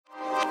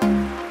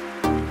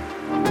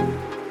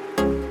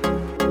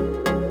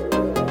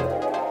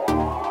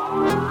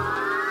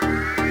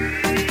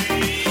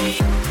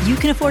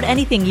afford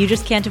anything, you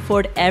just can't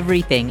afford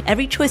everything.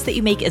 Every choice that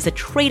you make is a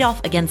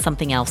trade-off against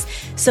something else.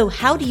 So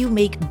how do you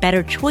make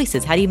better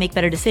choices? How do you make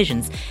better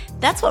decisions?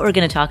 That's what we're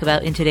going to talk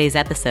about in today's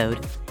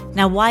episode.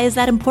 Now, why is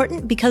that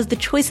important? Because the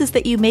choices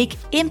that you make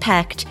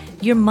impact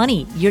your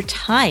money, your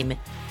time,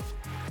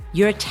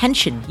 your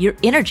attention, your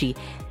energy.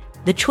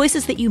 The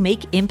choices that you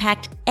make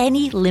impact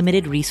any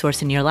limited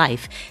resource in your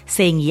life.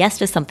 Saying yes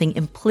to something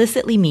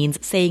implicitly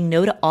means saying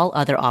no to all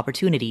other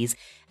opportunities.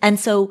 And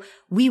so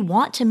we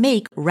want to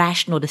make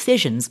rational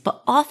decisions,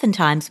 but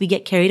oftentimes we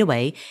get carried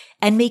away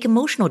and make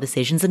emotional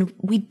decisions, and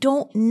we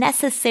don't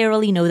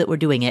necessarily know that we're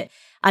doing it.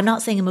 I'm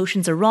not saying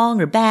emotions are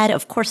wrong or bad.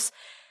 Of course,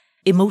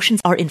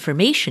 emotions are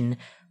information,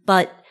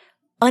 but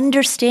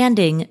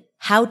understanding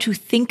how to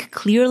think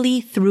clearly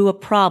through a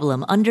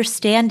problem,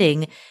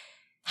 understanding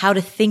how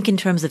to think in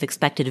terms of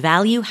expected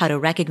value, how to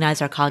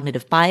recognize our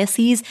cognitive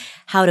biases,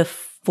 how to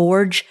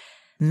forge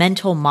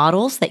mental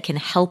models that can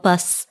help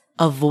us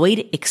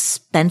avoid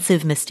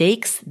expensive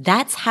mistakes.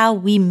 That's how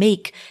we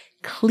make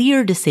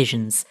clear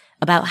decisions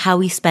about how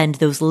we spend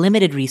those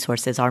limited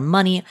resources, our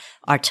money,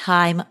 our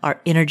time,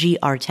 our energy,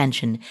 our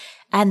attention.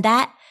 And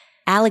that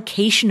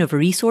allocation of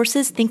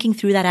resources, thinking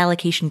through that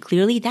allocation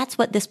clearly, that's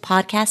what this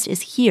podcast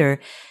is here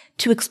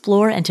to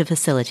explore and to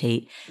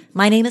facilitate.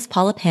 My name is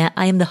Paula Pant.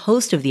 I am the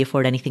host of the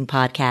Afford Anything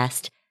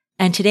podcast.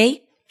 And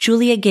today,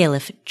 Julia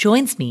Galef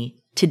joins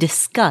me to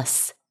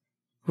discuss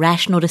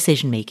rational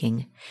decision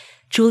making.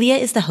 Julia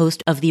is the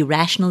host of the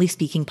Rationally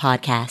Speaking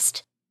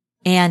podcast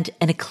and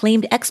an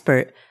acclaimed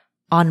expert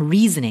on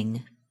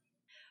reasoning.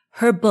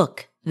 Her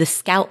book, The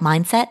Scout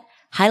Mindset,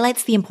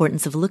 highlights the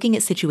importance of looking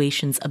at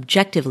situations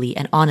objectively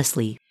and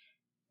honestly.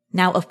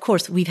 Now, of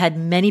course, we've had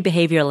many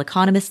behavioral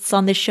economists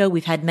on this show.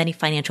 We've had many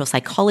financial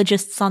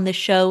psychologists on this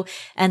show.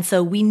 And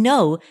so we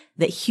know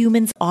that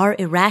humans are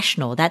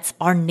irrational. That's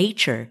our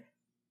nature.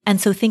 And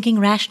so thinking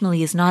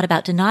rationally is not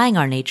about denying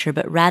our nature,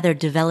 but rather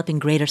developing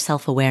greater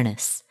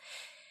self-awareness.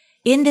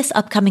 In this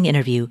upcoming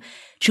interview,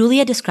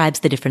 Julia describes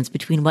the difference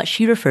between what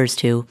she refers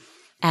to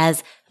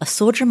as a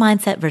soldier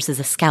mindset versus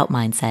a scout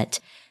mindset.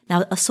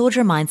 Now, a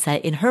soldier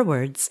mindset, in her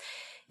words,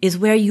 is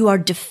where you are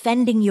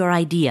defending your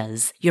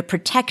ideas. You're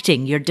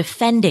protecting, you're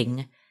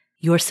defending,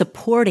 you're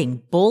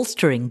supporting,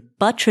 bolstering,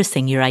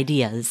 buttressing your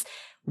ideas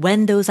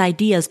when those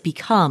ideas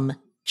become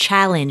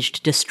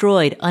challenged,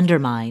 destroyed,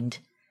 undermined,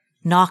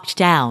 knocked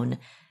down,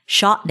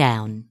 shot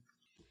down.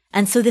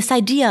 And so this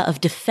idea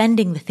of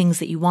defending the things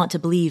that you want to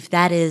believe,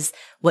 that is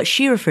what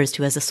she refers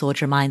to as a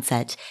soldier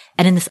mindset.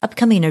 And in this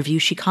upcoming interview,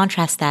 she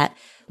contrasts that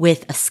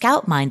with a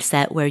scout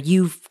mindset where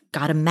you've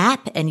got a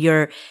map and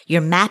you're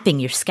mapping,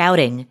 you're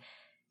scouting,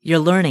 you're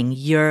learning,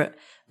 you're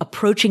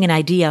approaching an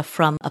idea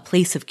from a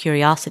place of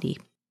curiosity.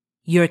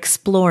 You're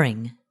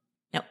exploring.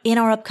 Now, in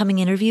our upcoming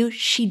interview,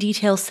 she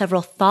details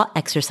several thought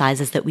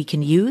exercises that we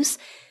can use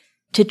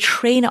to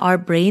train our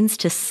brains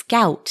to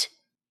scout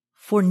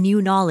for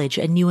new knowledge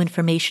and new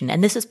information.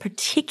 And this is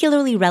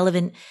particularly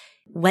relevant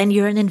when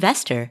you're an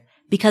investor,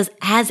 because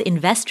as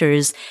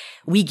investors,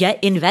 we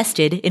get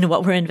invested in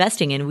what we're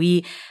investing in.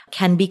 We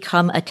can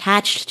become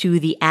attached to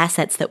the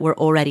assets that we're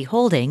already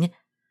holding,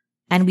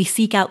 and we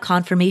seek out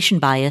confirmation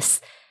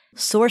bias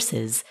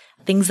sources,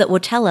 things that will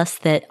tell us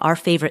that our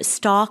favorite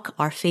stock,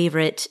 our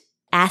favorite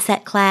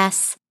asset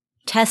class,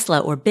 Tesla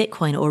or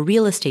Bitcoin or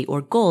real estate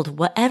or gold,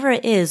 whatever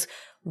it is,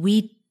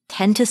 we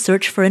tend to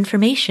search for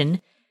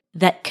information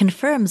that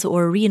confirms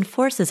or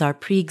reinforces our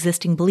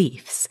pre-existing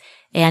beliefs.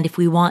 And if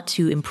we want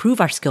to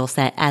improve our skill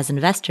set as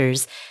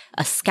investors,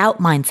 a scout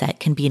mindset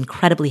can be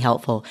incredibly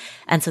helpful.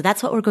 And so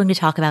that's what we're going to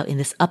talk about in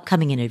this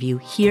upcoming interview.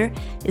 Here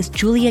is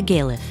Julia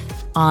Galef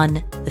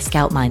on the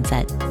Scout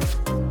Mindset.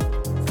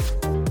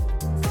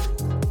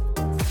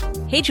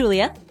 Hey,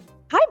 Julia.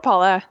 Hi,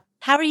 Paula.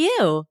 How are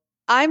you?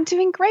 I'm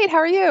doing great. How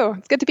are you?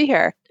 It's good to be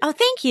here. Oh,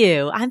 thank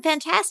you. I'm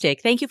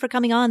fantastic. Thank you for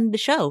coming on the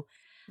show.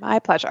 My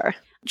pleasure.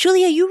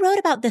 Julia, you wrote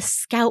about the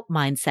Scout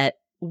Mindset.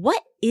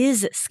 What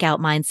is Scout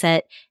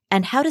Mindset,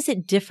 and how does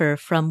it differ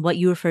from what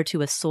you refer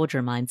to as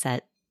soldier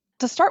mindset?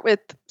 To start with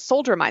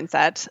soldier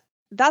mindset,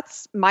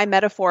 that's my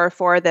metaphor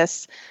for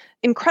this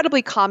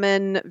incredibly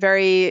common,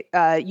 very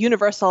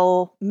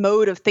universal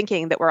mode of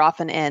thinking that we're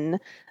often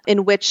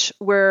in which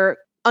we're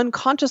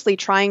unconsciously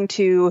trying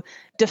to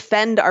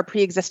defend our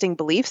pre-existing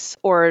beliefs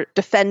or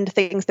defend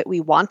things that we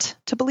want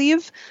to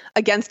believe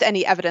against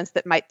any evidence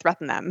that might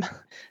threaten them.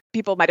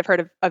 People might have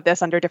heard of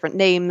this under different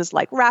names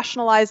like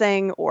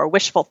rationalizing or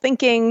wishful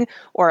thinking,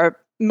 or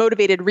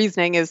motivated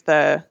reasoning is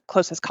the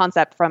closest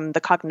concept from the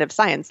cognitive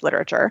science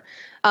literature.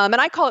 And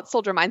I call it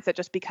soldier mindset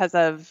just because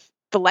of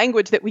the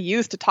language that we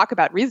use to talk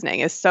about reasoning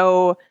is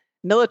so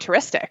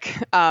militaristic.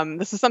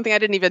 This is something I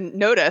didn't even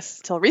notice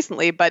till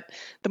recently, but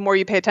the more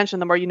you pay attention,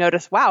 the more you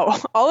notice, wow,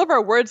 all of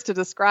our words to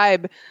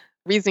describe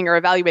reasoning or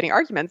evaluating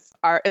arguments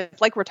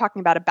it's like we're talking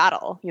about a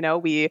battle. You know,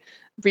 we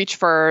reach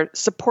for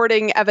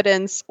supporting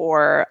evidence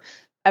or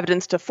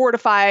evidence to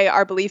fortify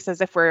our beliefs as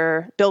if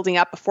we're building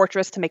up a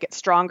fortress to make it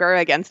stronger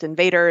against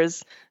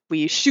invaders.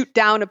 We shoot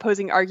down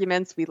opposing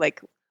arguments. We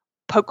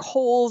poke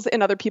holes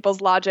in other people's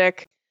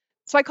logic.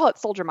 So I call it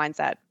soldier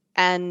mindset.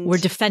 And we're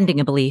defending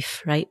a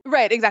belief, right?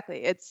 Right,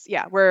 exactly.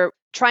 We're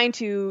trying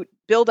to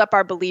build up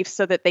our beliefs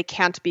so that they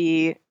can't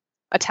be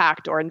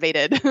attacked or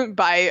invaded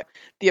by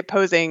the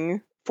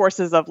opposing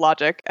forces of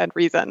logic and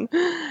reason.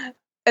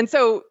 And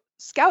so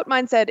scout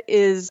mindset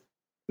is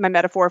my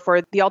metaphor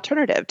for the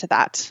alternative to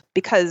that,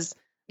 because,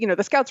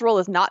 the scout's role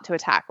is not to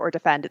attack or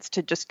defend. It's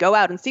to just go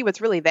out and see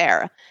what's really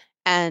there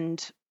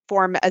and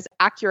form as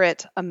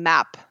accurate a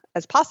map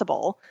as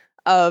possible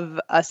of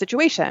a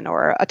situation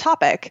or a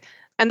topic.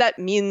 And that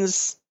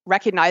means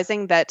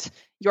recognizing that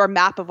your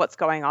map of what's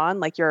going on,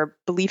 like your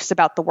beliefs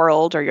about the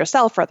world or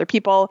yourself or other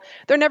people,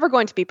 they're never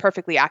going to be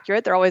perfectly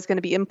accurate. They're always going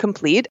to be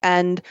incomplete.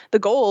 And the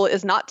goal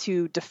is not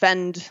to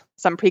defend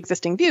some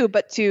pre-existing view,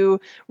 but to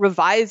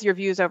revise your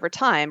views over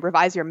time,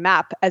 revise your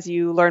map as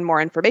you learn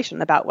more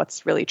information about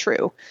what's really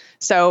true.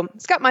 So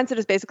scout mindset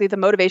is basically the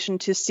motivation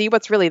to see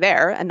what's really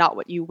there and not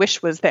what you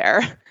wish was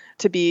there,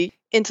 to be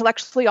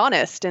intellectually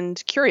honest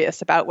and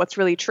curious about what's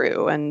really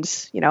true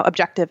and,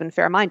 objective and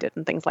fair-minded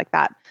and things like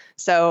that.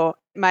 So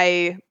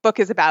my book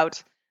is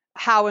about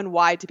how and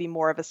why to be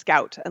more of a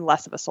scout and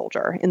less of a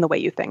soldier in the way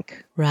you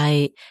think.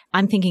 Right.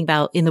 I'm thinking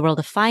about in the world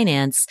of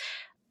finance,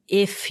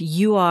 if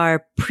you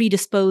are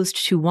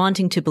predisposed to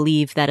wanting to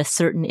believe that a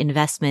certain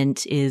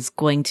investment is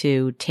going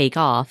to take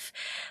off,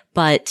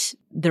 but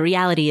the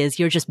reality is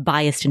you're just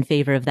biased in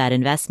favor of that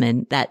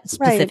investment, that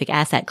specific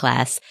asset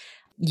class,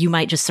 you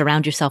might just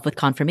surround yourself with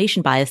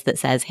confirmation bias that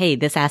says, hey,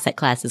 this asset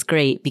class is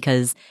great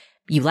because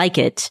you like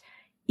it,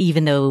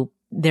 even though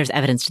there's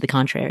evidence to the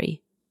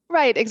contrary.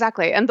 Right,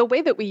 exactly. And the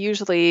way that we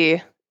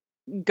usually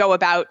go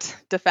about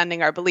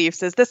defending our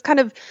beliefs is this kind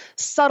of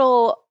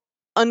subtle,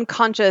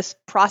 unconscious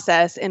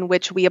process in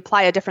which we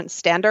apply a different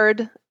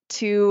standard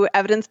to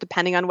evidence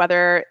depending on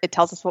whether it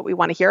tells us what we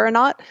want to hear or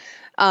not.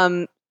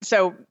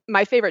 So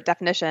my favorite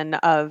definition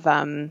of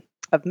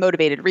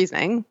motivated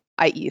reasoning,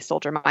 i.e.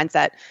 soldier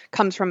mindset,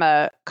 comes from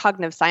a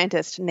cognitive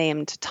scientist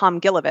named Tom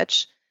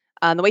Gilovich.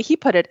 The way he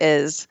put it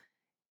is,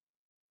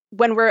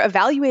 when we're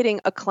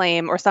evaluating a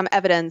claim or some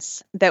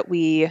evidence that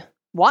we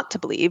want to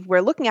believe,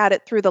 we're looking at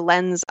it through the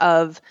lens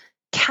of,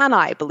 can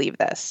I believe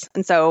this?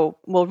 And so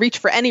we'll reach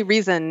for any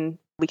reason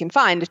we can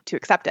find to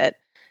accept it.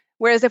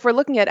 Whereas if we're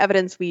looking at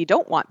evidence we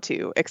don't want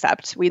to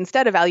accept, we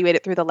instead evaluate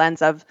it through the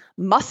lens of,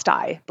 must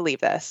I believe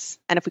this?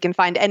 And if we can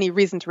find any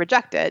reason to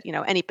reject it,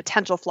 any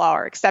potential flaw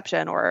or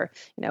exception, or,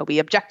 we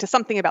object to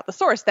something about the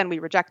source, then we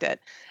reject it.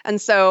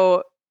 And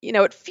so,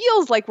 it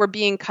feels like we're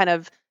being kind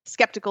of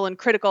skeptical and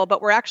critical,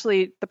 but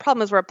the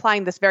problem is we're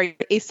applying this very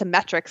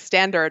asymmetric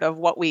standard of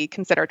what we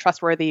consider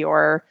trustworthy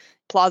or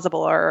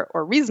plausible or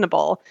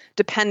reasonable,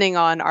 depending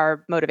on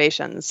our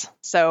motivations.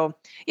 So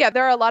yeah,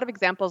 there are a lot of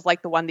examples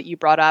like the one that you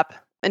brought up.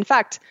 In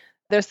fact,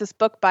 there's this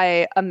book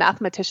by a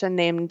mathematician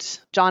named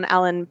John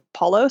Allen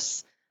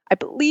Paulos. I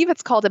believe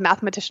it's called A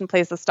Mathematician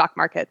Plays the Stock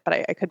Market,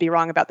 but I could be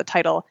wrong about the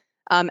title.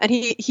 And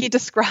he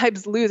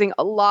describes losing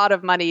a lot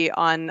of money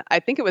on,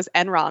 I think it was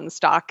Enron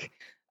stock,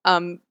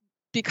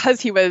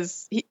 because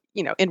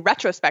in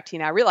retrospect, he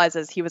now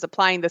realizes he was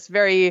applying this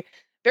very,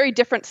 very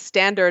different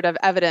standard of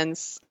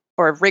evidence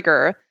or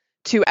rigor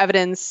to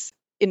evidence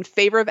in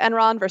favor of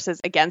Enron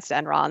versus against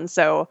Enron.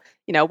 So,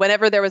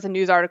 whenever there was a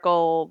news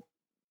article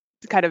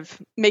kind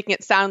of making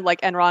it sound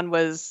like Enron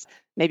was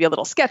maybe a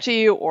little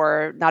sketchy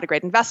or not a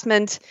great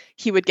investment,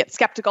 he would get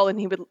skeptical and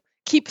he would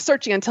keep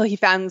searching until he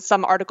found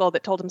some article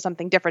that told him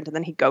something different. And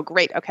then he'd go,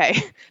 great, okay.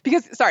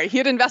 Because, he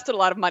had invested a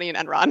lot of money in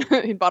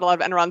Enron. He'd bought a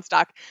lot of Enron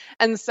stock.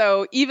 And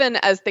so even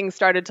as things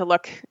started to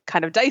look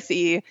kind of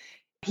dicey,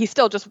 he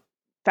still just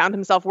found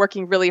himself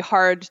working really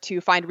hard to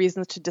find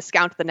reasons to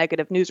discount the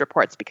negative news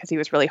reports because he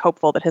was really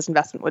hopeful that his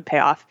investment would pay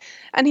off.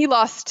 And he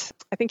lost,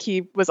 I think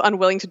he was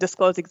unwilling to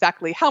disclose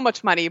exactly how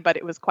much money, but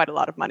it was quite a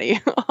lot of money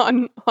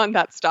on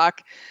that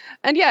stock.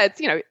 And yeah, it's,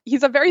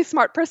 he's a very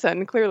smart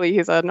person. Clearly,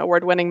 he's an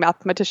award-winning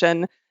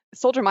mathematician.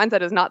 Soldier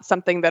mindset is not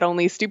something that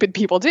only stupid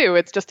people do.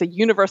 It's just a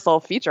universal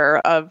feature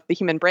of the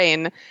human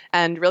brain.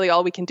 And really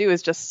all we can do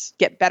is just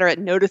get better at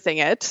noticing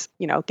it,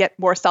 get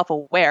more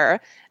self-aware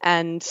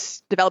and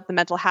develop the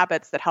mental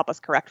habits that help us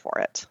correct for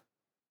it.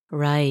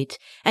 Right.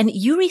 And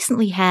you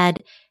recently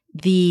had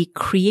the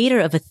creator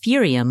of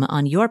Ethereum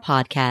on your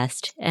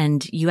podcast,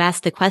 and you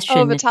asked the question.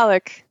 Oh,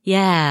 Vitalik.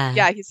 Yeah.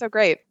 Yeah, he's so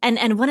great.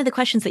 And one of the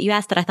questions that you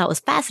asked that I thought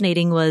was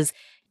fascinating was,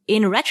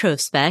 in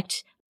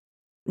retrospect,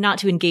 not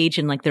to engage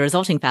in the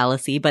resulting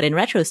fallacy, but in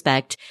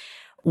retrospect,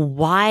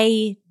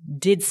 why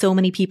did so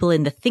many people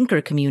in the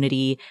thinker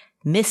community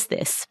miss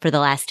this for the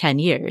last 10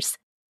 years?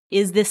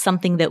 Is this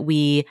something that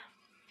we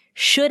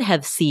should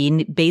have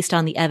seen based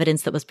on the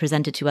evidence that was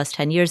presented to us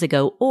 10 years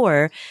ago?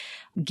 Or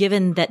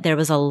given that there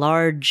was a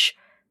large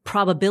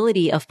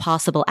probability of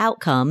possible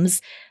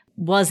outcomes,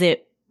 was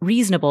it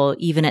reasonable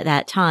even at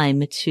that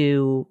time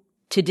to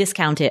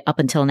discount it up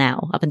until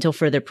now, up until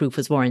further proof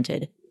was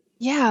warranted?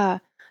 Yeah.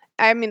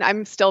 I mean,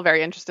 I'm still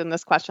very interested in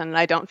this question, and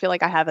I don't feel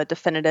like I have a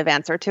definitive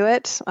answer to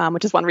it,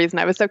 which is one reason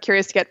I was so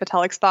curious to get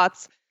Vitalik's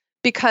thoughts,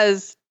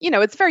 because,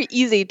 it's very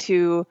easy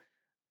to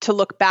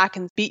look back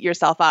and beat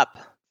yourself up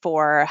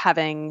for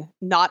having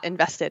not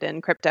invested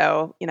in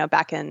crypto,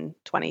 back in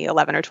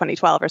 2011 or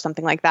 2012 or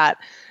something like that,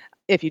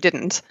 if you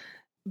didn't.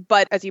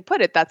 But as you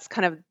put it,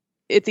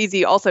 it's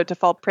easy also to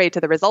fall prey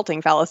to the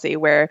resulting fallacy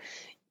where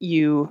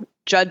you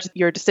judge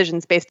your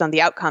decisions based on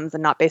the outcomes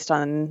and not based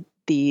on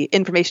the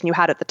information you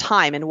had at the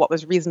time and what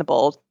was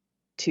reasonable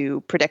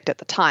to predict at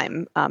the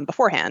time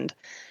beforehand.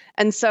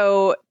 And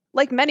so,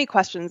 like many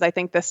questions, I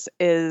think this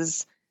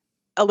is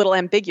a little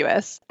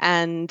ambiguous,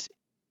 and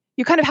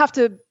you kind of have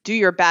to do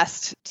your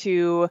best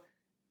to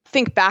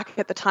think back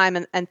at the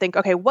time and think,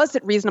 okay, was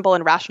it reasonable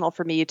and rational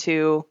for me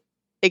to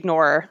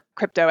ignore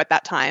crypto at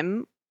that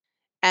time?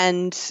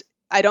 And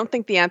I don't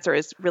think the answer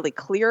is really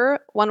clear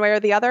one way or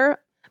the other.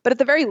 But at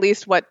the very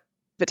least, what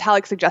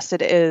Vitalik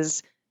suggested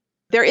is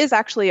there is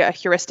actually a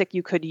heuristic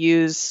you could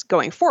use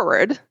going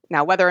forward.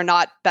 Now, whether or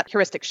not that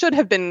heuristic should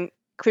have been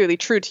clearly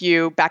true to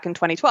you back in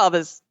 2012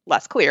 is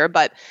less clear.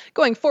 But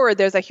going forward,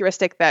 there's a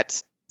heuristic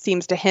that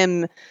seems to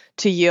him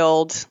to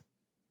yield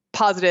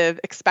positive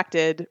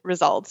expected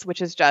results,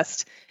 which is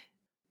just,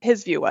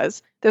 his view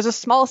was, there's a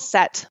small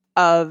set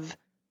of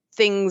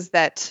things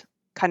that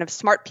kind of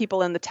smart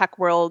people in the tech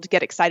world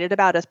get excited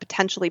about as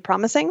potentially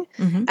promising.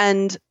 Mm-hmm.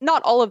 And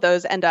not all of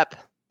those end up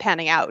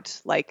panning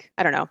out. Like,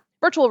 I don't know,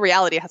 virtual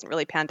reality hasn't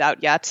really panned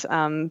out yet,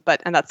 and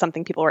that's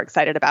something people were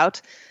excited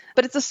about.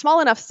 But it's a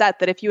small enough set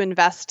that if you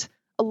invest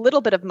a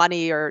little bit of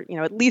money or,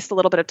 at least a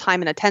little bit of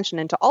time and attention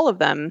into all of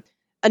them,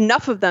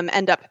 enough of them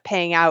end up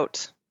paying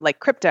out like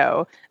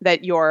crypto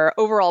that your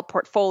overall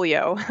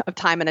portfolio of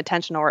time and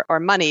attention or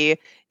money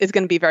is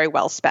going to be very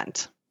well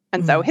spent.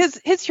 And so his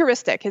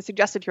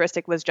suggested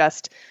heuristic was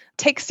just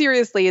take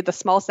seriously the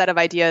small set of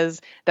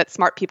ideas that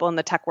smart people in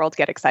the tech world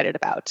get excited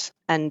about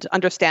and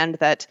understand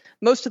that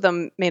most of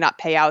them may not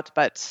pay out,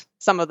 but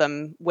some of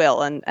them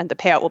will, and the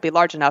payout will be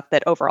large enough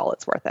that overall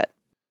it's worth it.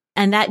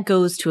 And that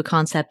goes to a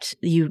concept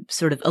you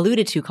sort of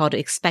alluded to called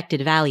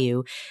expected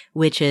value,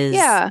 which is,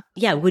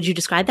 would you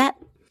describe that?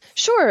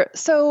 Sure.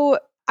 So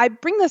I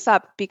bring this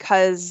up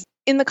because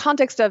in the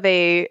context of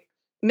a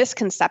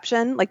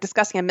misconception, like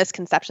discussing a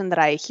misconception that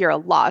I hear a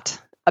lot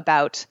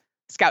about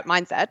Scout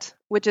mindset,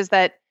 which is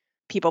that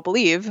people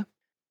believe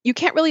you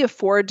can't really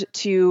afford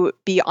to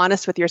be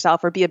honest with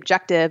yourself or be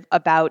objective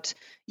about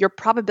your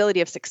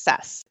probability of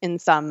success in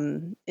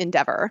some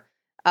endeavor,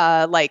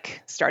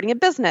 like starting a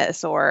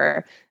business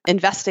or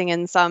investing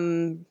in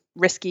some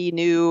risky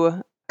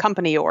new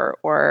company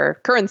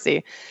or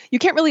currency. You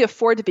can't really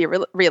afford to be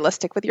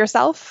realistic with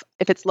yourself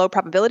if it's low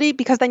probability,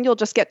 because then you'll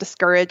just get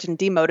discouraged and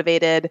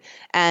demotivated.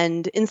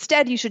 And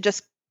instead, you should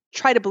just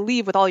try to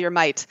believe with all your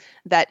might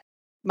that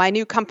my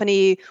new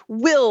company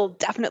will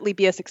definitely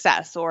be a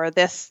success, or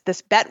this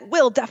bet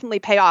will definitely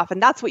pay off.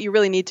 And that's what you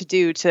really need to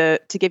do to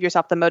give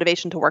yourself the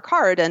motivation to work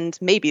hard and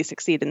maybe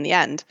succeed in the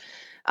end.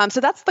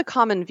 So that's the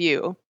common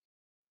view.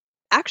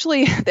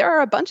 Actually, there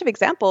are a bunch of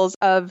examples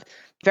of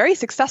very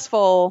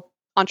successful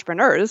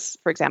entrepreneurs,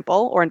 for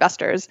example, or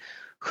investors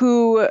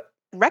who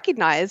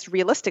recognized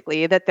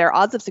realistically that their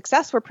odds of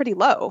success were pretty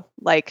low.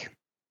 Like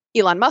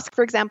Elon Musk,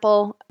 for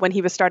example, when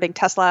he was starting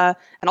Tesla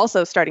and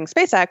also starting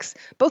SpaceX,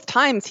 both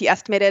times he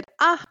estimated,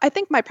 I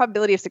think my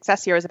probability of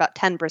success here is about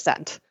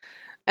 10%.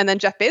 And then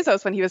Jeff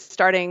Bezos, when he was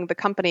starting the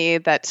company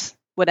that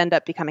would end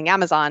up becoming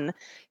Amazon,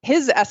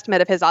 his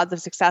estimate of his odds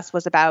of success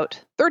was about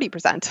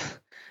 30%,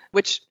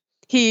 which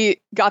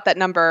he got that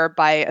number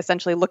by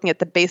essentially looking at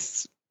the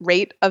base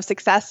rate of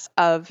success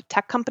of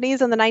tech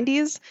companies in the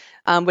 90s,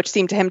 which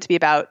seemed to him to be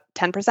about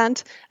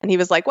 10%. And he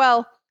was like,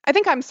 well, I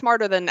think I'm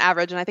smarter than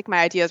average and I think my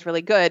idea is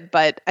really good,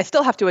 but I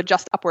still have to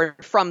adjust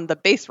upward from the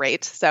base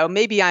rate. So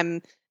maybe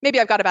I've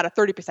got about a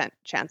 30%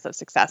 chance of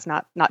success,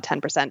 not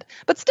 10%.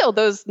 But still,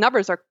 those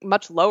numbers are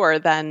much lower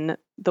than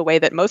the way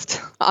that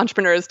most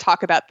entrepreneurs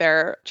talk about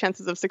their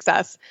chances of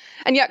success.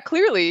 And yet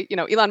clearly,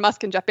 Elon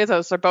Musk and Jeff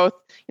Bezos are both,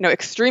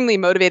 extremely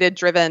motivated,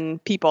 driven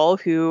people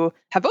who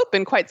have both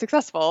been quite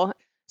successful.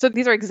 So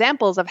these are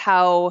examples of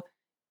how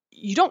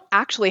you don't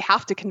actually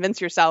have to convince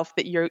yourself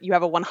that you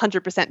have a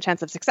 100%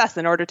 chance of success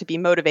in order to be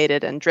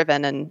motivated and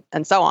driven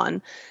and so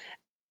on.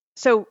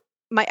 So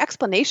my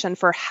explanation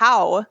for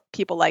how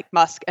people like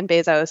Musk and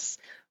Bezos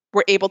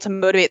were able to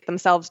motivate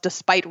themselves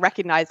despite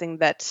recognizing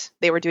that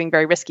they were doing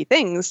very risky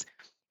things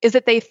is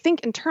that they think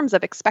in terms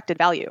of expected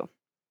value.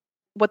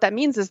 What that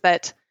means is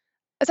that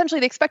essentially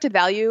the expected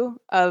value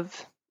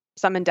of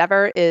some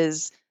endeavor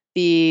is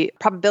the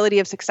probability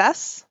of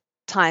success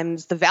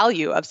times the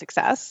value of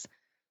success,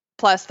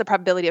 plus the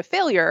probability of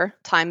failure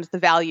times the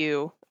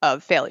value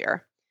of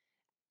failure.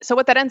 So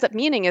what that ends up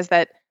meaning is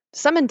that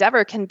some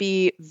endeavor can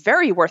be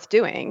very worth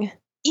doing,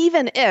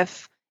 even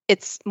if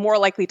it's more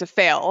likely to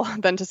fail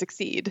than to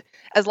succeed,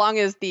 as long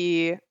as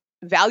the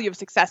value of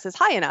success is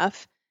high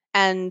enough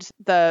and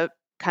the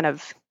kind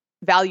of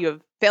value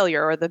of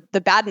failure or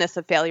the badness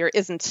of failure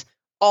isn't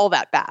all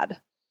that bad.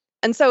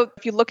 And so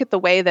if you look at the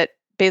way that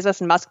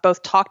Bezos and Musk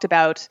both talked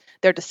about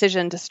their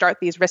decision to start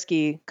these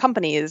risky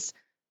companies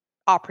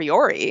a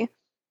priori,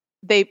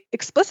 they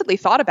explicitly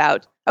thought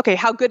about, okay,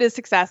 how good is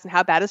success and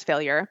how bad is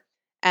failure?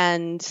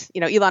 And,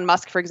 Elon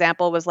Musk, for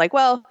example, was like,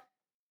 well,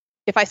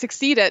 if I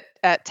succeed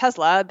at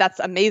Tesla,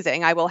 that's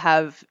amazing. I will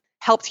have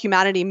helped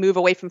humanity move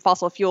away from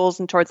fossil fuels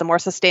and towards a more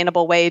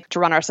sustainable way to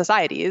run our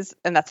societies.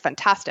 And that's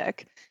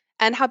fantastic.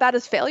 And how bad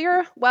is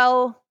failure?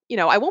 Well,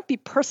 I won't be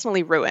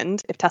personally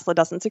ruined if Tesla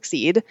doesn't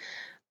succeed.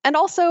 And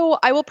also,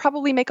 I will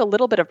probably make a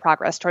little bit of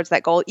progress towards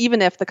that goal,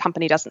 even if the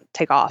company doesn't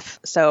take off.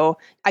 So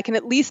I can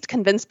at least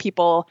convince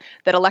people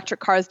that electric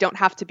cars don't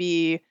have to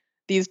be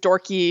these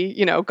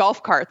dorky,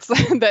 golf carts,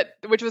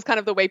 which was kind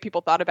of the way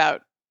people thought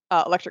about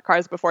electric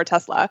cars before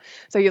Tesla.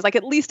 So he was like,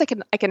 at least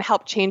I can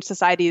help change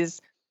society's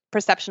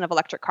perception of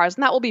electric cars,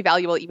 and that will be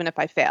valuable even if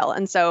I fail.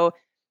 And so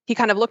he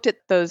kind of looked at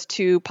those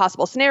two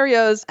possible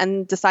scenarios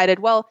and decided,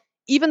 well,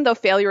 even though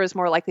failure is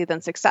more likely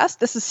than success,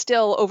 this is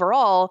still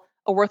overall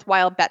a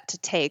worthwhile bet to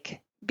take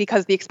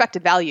because the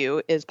expected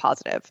value is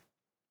positive.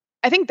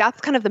 I think that's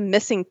kind of the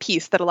missing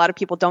piece that a lot of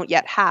people don't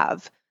yet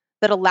have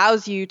that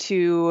allows you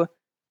to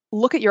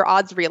look at your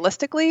odds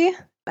realistically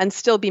and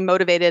still be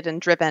motivated and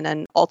driven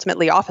and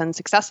ultimately often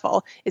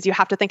successful, is you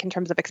have to think in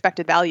terms of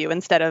expected value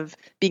instead of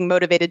being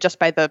motivated just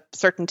by the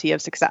certainty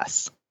of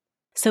success.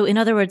 So in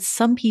other words,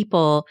 some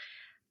people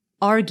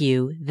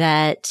argue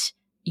that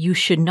you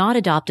should not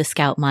adopt a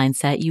scout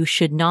mindset. You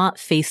should not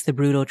face the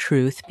brutal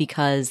truth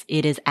because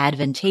it is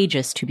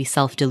advantageous to be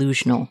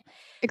self-delusional.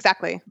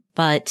 Exactly.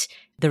 But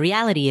the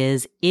reality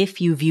is,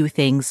 if you view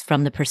things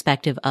from the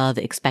perspective of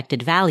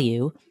expected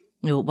value,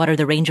 what are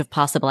the range of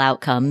possible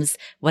outcomes?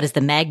 What is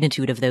the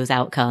magnitude of those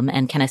outcomes?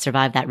 And can I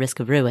survive that risk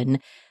of ruin?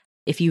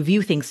 If you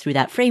view things through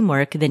that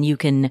framework, then you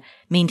can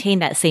maintain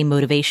that same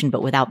motivation,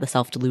 but without the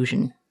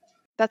self-delusion.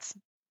 That's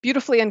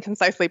beautifully and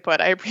concisely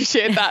put. I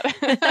appreciate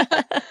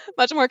that.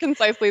 Much more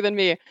concisely than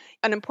me.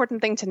 An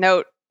important thing to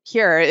note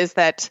here is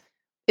that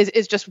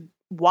is just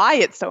why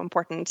it's so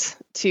important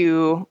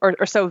to,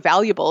 or so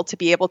valuable to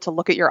be able to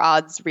look at your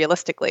odds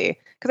realistically.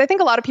 Because I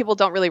think a lot of people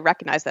don't really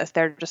recognize this.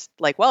 They're just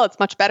like, well, it's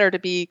much better to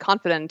be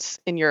confident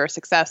in your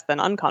success than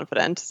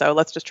unconfident. So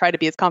let's just try to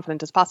be as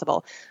confident as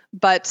possible.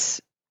 But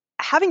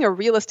having a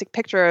realistic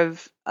picture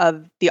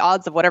of the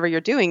odds of whatever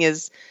you're doing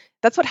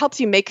that's what helps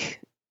you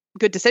make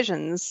good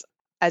decisions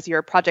as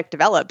your project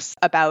develops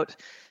about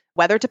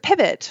whether to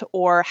pivot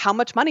or how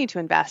much money to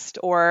invest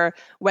or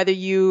whether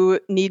you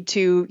need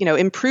to,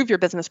 improve your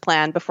business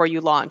plan before you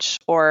launch.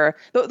 Or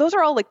those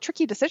are all like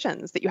tricky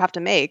decisions that you have to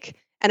make.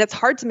 And it's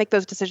hard to make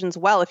those decisions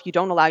well if you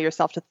don't allow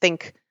yourself to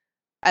think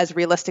as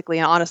realistically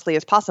and honestly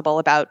as possible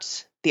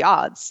about the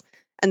odds.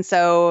 And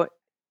so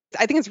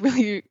I think it's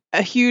really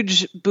a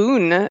huge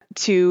boon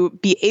to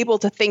be able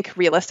to think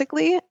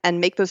realistically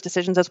and make those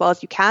decisions as well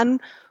as you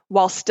can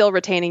while still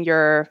retaining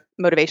your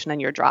motivation and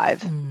your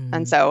drive.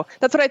 And so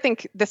that's what I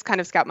think this kind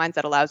of scout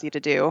mindset allows you to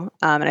do.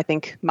 And I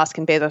think Musk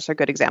and Bezos are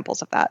good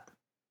examples of that.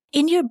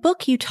 In your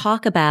book, you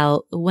talk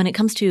about, when it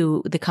comes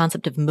to the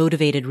concept of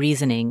motivated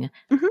reasoning,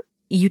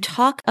 you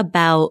talk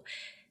about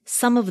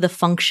some of the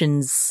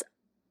functions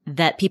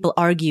that people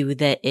argue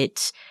that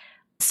it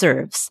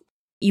serves.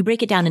 You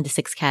break it down into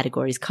 6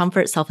 categories: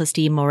 comfort,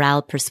 self-esteem,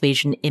 morale,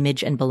 persuasion,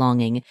 image, and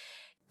belonging.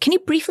 Can you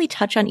briefly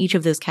touch on each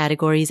of those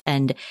categories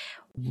and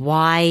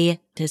why,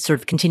 to sort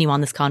of continue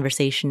on this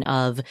conversation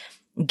of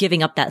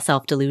giving up that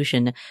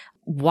self-delusion,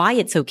 why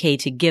it's okay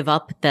to give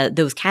up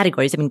those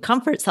categories? I mean,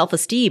 comfort,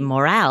 self-esteem,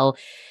 morale.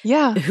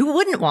 Yeah. Who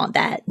wouldn't want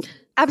that?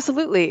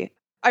 Absolutely.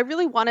 I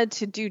really wanted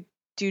to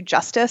do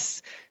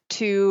justice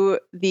to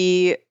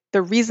the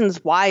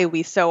reasons why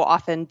we so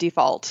often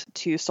default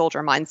to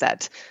soldier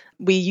mindset.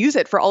 We use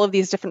it for all of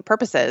these different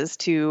purposes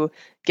to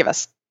give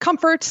us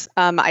comfort,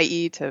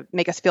 i.e. to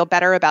make us feel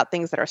better about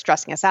things that are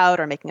stressing us out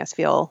or making us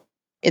feel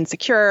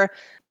insecure.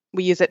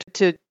 We use it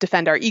to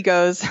defend our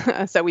egos.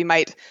 So we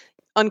might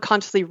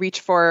unconsciously reach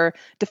for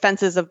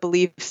defenses of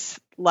beliefs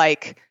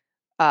like,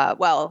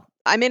 well,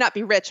 I may not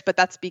be rich, but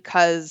that's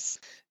because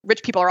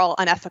rich people are all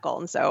unethical.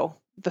 And so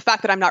the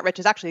fact that I'm not rich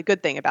is actually a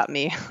good thing about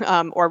me.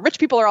 Or rich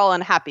people are all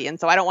unhappy, and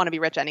so I don't want to be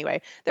rich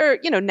anyway. There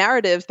are,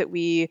 narratives that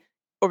we,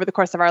 over the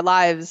course of our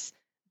lives,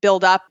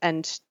 build up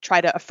and try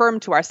to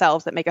affirm to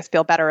ourselves that make us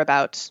feel better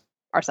about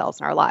ourselves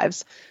and our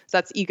lives. So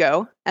that's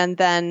ego. And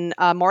then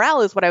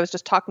morale is what I was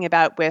just talking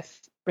about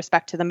with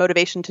respect to the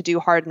motivation to do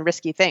hard and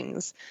risky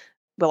things.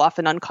 We'll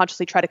often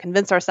unconsciously try to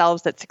convince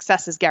ourselves that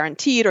success is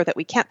guaranteed or that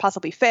we can't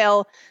possibly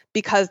fail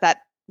because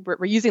that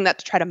we're using that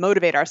to try to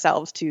motivate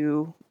ourselves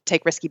to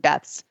take risky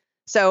bets.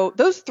 So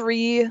those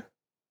 3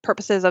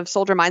 purposes of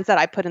soldier mindset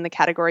I put in the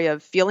category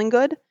of feeling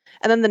good.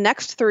 And then the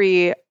next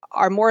 3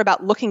 are more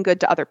about looking good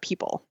to other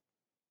people.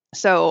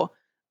 So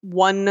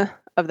one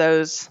of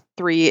those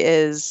 3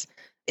 is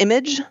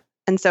image.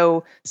 And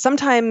so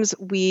sometimes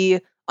we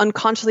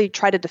unconsciously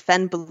try to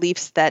defend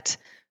beliefs that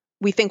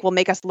we think will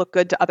make us look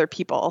good to other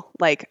people.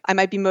 Like I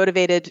might be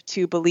motivated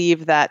to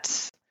believe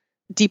that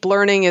deep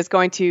learning is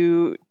going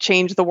to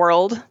change the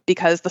world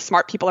because the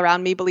smart people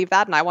around me believe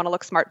that and I want to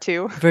look smart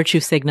too.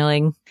 Virtue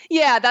signaling.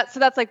 Yeah,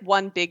 that's like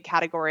one big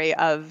category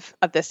of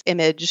this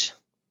image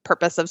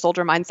purpose of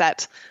soldier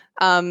mindset.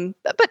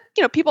 But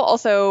people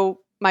also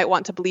might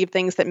want to believe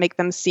things that make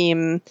them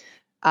seem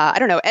I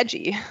don't know,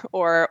 edgy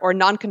or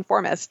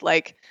nonconformist.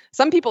 Like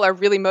some people are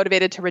really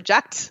motivated to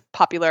reject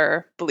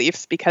popular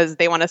beliefs because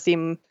they want to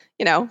seem,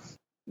 they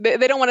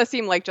don't want to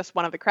seem like just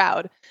one of the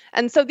crowd.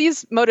 And so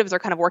these motives are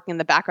kind of working in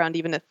the background,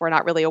 even if we're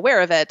not really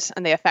aware of it,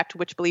 and they affect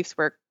which beliefs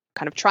we're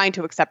kind of trying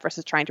to accept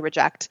versus trying to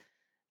reject.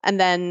 And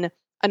then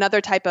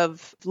another type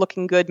of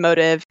looking good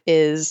motive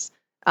is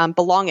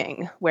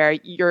belonging, where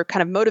you're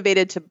kind of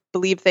motivated to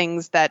believe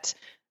things that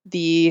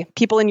the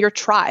people in your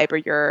tribe or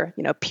your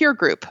peer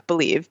group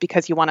believe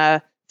because you want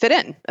to fit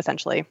in,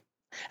 essentially.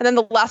 And then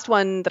the last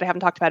one that I haven't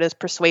talked about is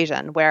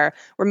persuasion, where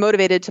we're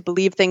motivated to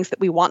believe things that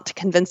we want to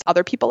convince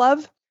other people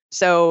of.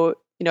 So,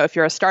 if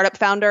you're a startup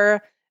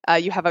founder,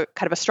 you have a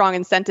kind of a strong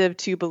incentive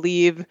to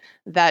believe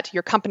that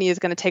your company is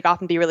going to take off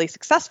and be really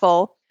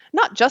successful,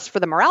 not just for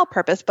the morale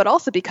purpose, but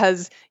also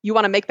because you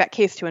want to make that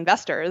case to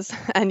investors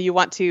and you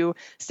want to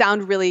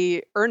sound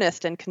really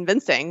earnest and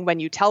convincing when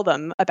you tell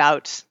them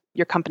about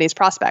your company's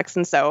prospects.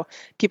 And so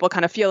people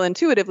kind of feel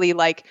intuitively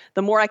like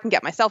the more I can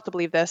get myself to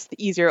believe this,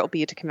 the easier it will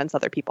be to convince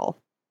other people.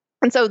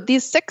 And so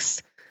these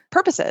 6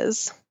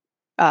 purposes,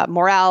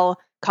 morale,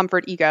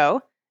 comfort,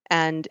 ego,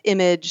 and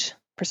image,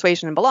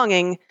 persuasion, and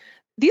belonging,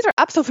 these are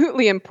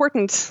absolutely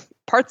important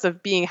parts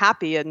of being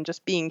happy and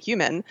just being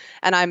human.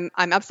 And I'm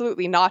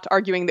absolutely not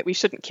arguing that we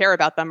shouldn't care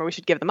about them or we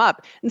should give them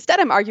up.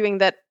 Instead, I'm arguing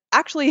that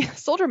actually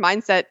soldier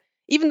mindset,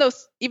 even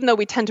though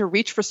we tend to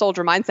reach for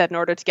soldier mindset in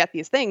order to get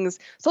these things,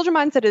 soldier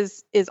mindset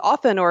is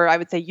often, or I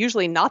would say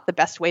usually, not the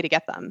best way to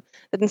get them.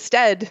 That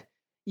instead,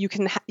 you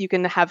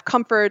can have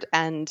comfort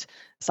and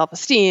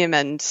self-esteem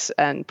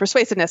and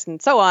persuasiveness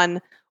and so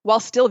on, while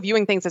still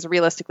viewing things as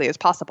realistically as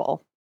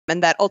possible.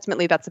 And that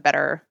ultimately that's a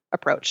better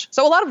approach.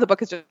 So a lot of the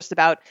book is just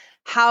about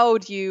how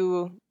do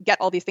you get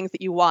all these things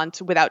that you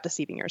want without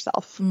deceiving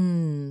yourself.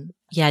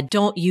 Yeah,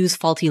 don't use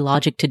faulty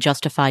logic to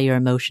justify your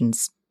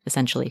emotions,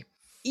 essentially.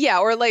 Yeah,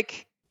 or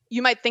like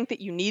you might think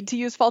that you need to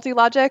use faulty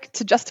logic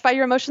to justify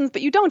your emotions,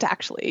 but you don't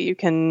actually. You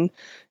can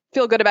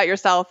feel good about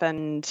yourself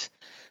and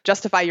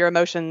justify your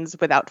emotions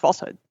without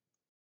falsehood.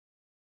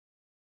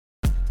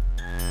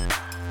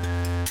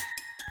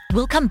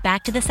 We'll come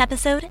back to this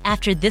episode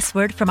after this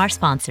word from our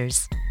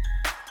sponsors.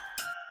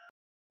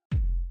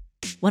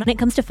 When it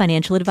comes to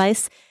financial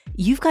advice,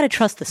 you've got to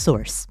trust the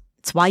source.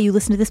 It's why you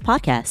listen to this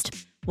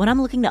podcast. When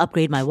I'm looking to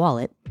upgrade my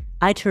wallet,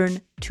 I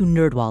turn to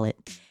NerdWallet.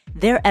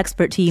 Their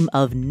expert team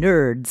of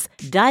nerds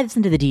dives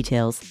into the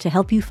details to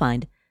help you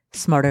find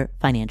smarter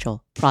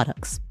financial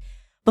products.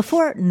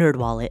 Before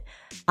NerdWallet,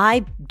 I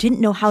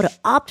didn't know how to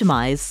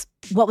optimize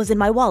what was in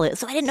my wallet,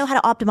 so I didn't know how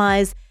to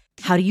optimize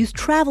how to use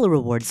travel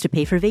rewards to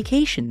pay for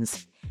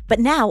vacations. But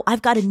now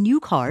I've got a new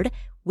card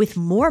with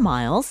more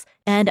miles,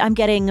 and I'm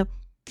getting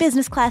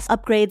business class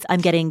upgrades, I'm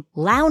getting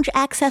lounge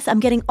access, I'm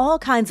getting all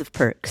kinds of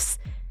perks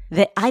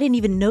that I didn't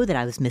even know that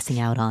I was missing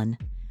out on.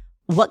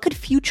 What could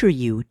future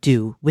you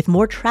do with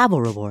more travel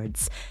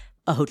rewards?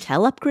 A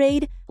hotel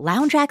upgrade,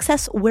 lounge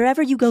access,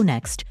 wherever you go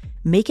next.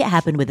 Make it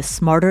happen with a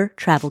smarter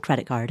travel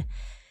credit card.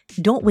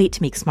 Don't wait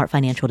to make smart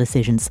financial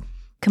decisions.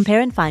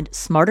 Compare and find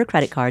smarter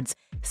credit cards,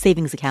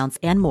 savings accounts,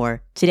 and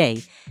more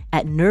today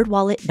at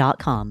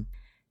nerdwallet.com.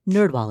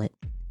 NerdWallet.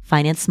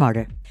 Finance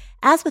smarter.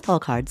 As with all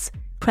cards,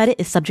 credit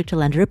is subject to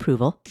lender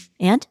approval,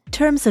 and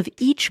terms of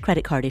each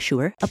credit card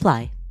issuer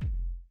apply.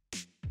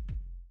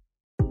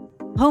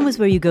 Home is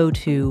where you go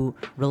to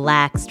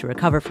relax, to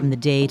recover from the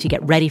day, to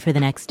get ready for the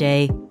next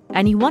day.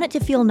 And you want it to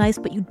feel nice,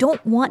 but you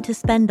don't want to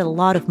spend a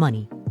lot of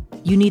money.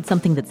 You need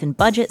something that's in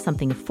budget,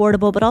 something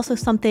affordable, but also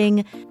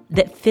something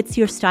that fits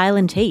your style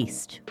and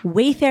taste.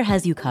 Wayfair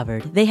has you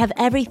covered. They have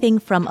everything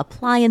from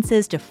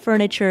appliances to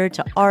furniture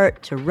to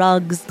art to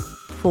rugs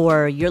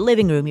for your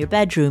living room, your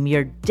bedroom,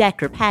 your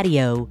deck or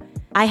patio.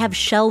 I have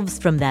shelves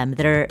from them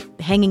that are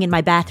hanging in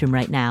my bathroom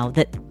right now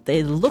that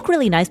they look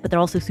really nice, but they're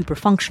also super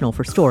functional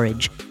for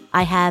storage.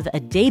 I have a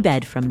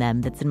daybed from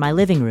them that's in my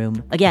living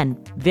room. Again,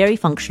 very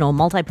functional,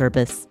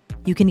 multi-purpose.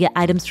 You can get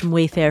items from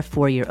Wayfair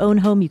for your own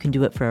home. You can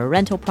do it for a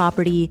rental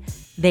property.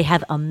 They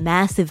have a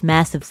massive,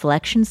 massive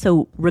selection.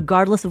 So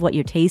regardless of what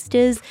your taste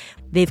is,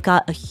 they've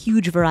got a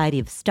huge variety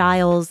of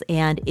styles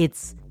and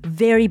it's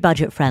very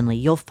budget friendly.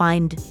 You'll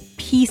find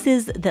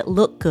pieces that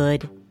look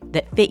good,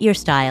 that fit your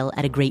style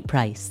at a great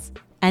price.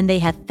 And they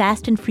have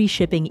fast and free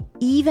shipping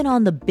even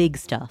on the big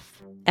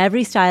stuff.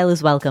 Every style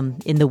is welcome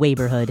in the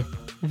Wayborhood.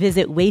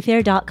 Visit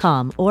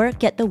wayfair.com or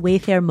get the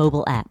Wayfair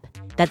mobile app.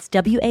 That's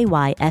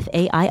WAYFAIR.com.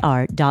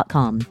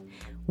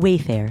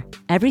 Wayfair.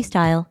 Every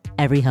style,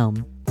 every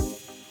home.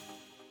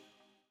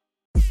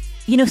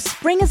 You know,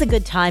 spring is a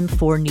good time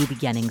for new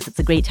beginnings. It's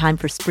a great time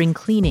for spring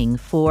cleaning,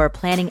 for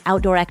planning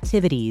outdoor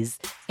activities,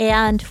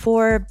 and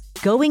for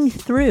going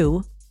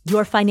through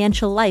your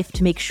financial life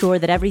to make sure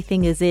that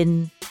everything is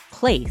in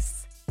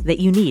place that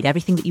you need.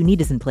 Everything that you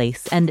need is in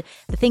place. And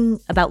the thing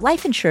about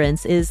life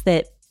insurance is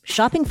that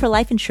shopping for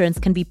life insurance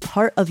can be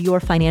part of your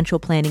financial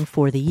planning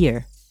for the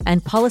year.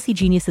 And Policy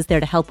Genius is there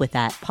to help with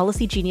that.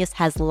 Policy Genius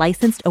has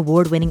licensed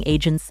award-winning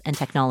agents and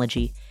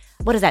technology.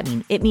 What does that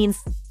mean? It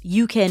means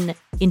you can,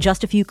 in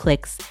just a few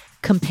clicks,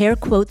 compare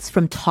quotes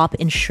from top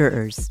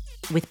insurers.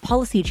 With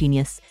Policy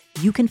Genius,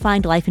 you can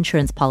find life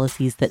insurance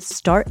policies that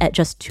start at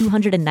just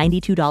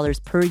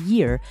 $292 per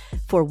year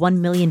for $1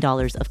 million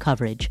of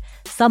coverage.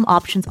 Some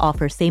options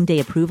offer same-day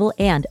approval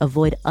and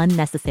avoid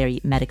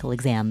unnecessary medical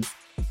exams.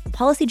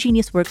 Policy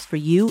Genius works for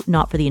you,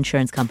 not for the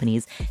insurance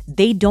companies.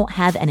 They don't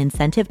have an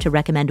incentive to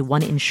recommend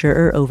one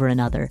insurer over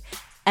another.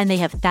 And they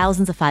have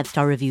thousands of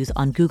 5-star reviews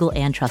on Google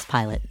and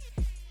Trustpilot.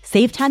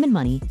 Save time and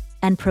money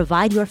and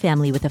provide your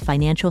family with a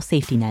financial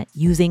safety net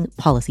using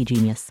Policy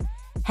Genius.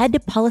 Head to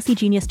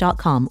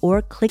policygenius.com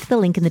or click the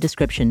link in the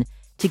description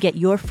to get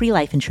your free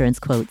life insurance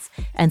quotes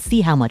and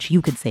see how much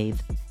you could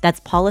save. That's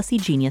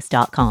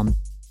policygenius.com.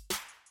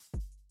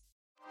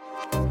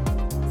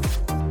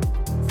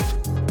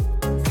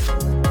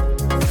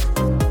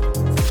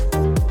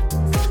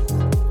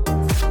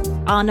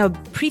 On a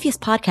previous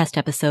podcast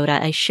episode,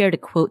 I shared a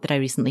quote that I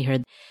recently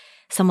heard.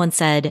 Someone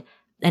said,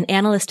 "An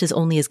analyst is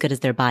only as good as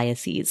their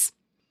biases."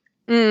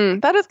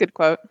 That is a good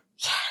quote.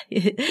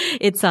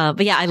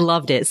 But yeah, I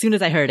loved it. As soon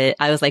as I heard it,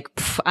 I was like,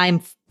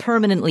 I'm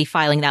permanently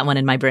filing that one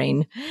in my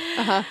brain.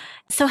 Uh-huh.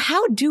 So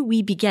how do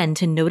we begin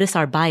to notice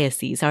our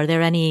biases? Are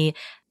there any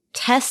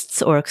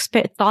tests or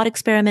thought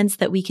experiments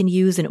that we can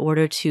use in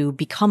order to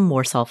become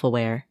more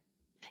self-aware?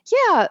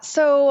 Yeah,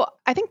 so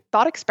I think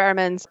thought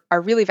experiments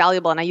are really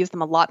valuable, and I use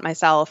them a lot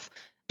myself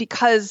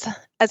because,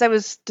 as I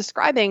was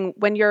describing,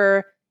 when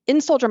you're in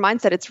soldier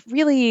mindset, it's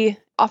really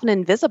often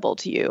invisible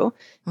to you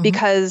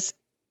because,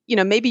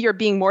 maybe you're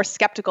being more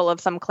skeptical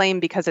of some claim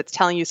because it's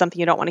telling you something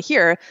you don't want to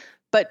hear,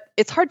 but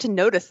it's hard to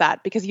notice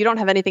that because you don't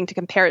have anything to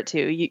compare it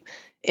to.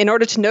 In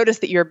order to notice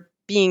that you're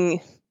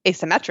being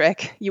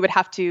asymmetric, you would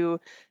have to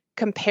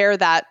compare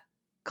that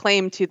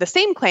claim to the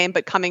same claim,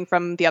 but coming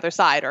from the other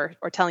side or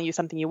telling you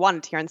something you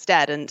wanted to hear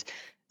instead. And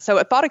so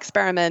a thought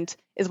experiment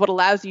is what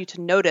allows you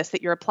to notice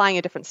that you're applying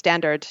a different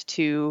standard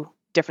to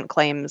different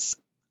claims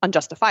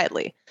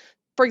unjustifiedly.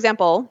 For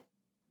example,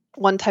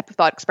 one type of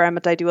thought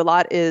experiment I do a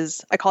lot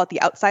is I call it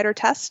the outsider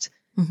test.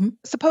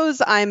 Suppose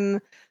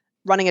I'm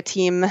running a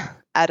team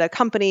at a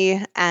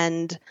company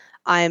and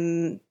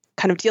I'm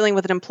kind of dealing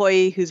with an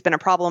employee who's been a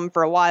problem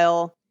for a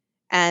while,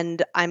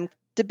 and I'm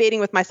debating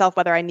with myself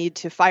whether I need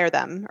to fire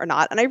them or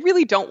not. And I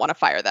really don't want to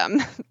fire them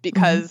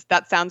because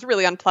that sounds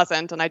really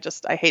unpleasant. And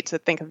I hate to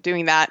think of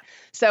doing that.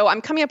 So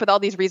I'm coming up with all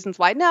these reasons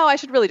why, no, I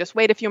should really just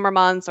wait a few more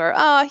months, or,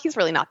 he's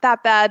really not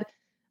that bad.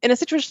 In a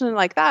situation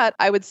like that,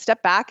 I would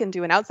step back and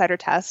do an outsider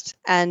test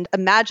and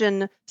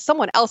imagine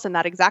someone else in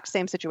that exact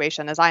same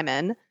situation as I'm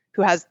in,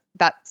 who has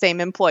that same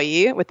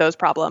employee with those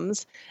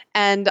problems.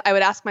 And I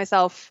would ask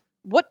myself,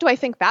 what do I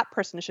think that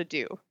person should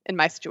do in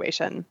my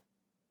situation?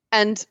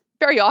 And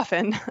very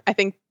often, I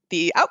think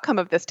the outcome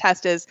of this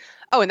test is,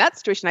 in that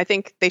situation, I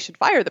think they should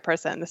fire the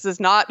person. This is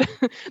not,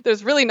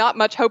 there's really not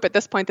much hope at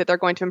this point that they're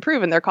going to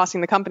improve, and they're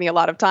costing the company a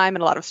lot of time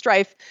and a lot of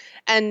strife.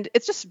 And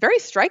it's just very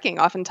striking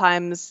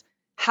oftentimes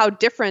how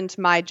different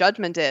my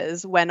judgment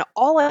is when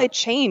all I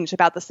change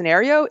about the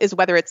scenario is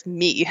whether it's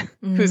me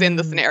who's in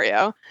the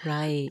scenario.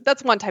 Right.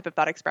 That's one type of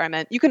thought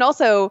experiment. You can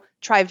also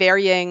try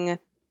varying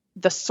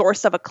the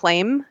source of a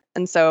claim.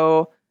 And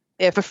so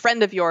if a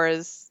friend of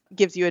yours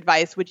gives you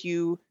advice, would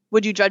you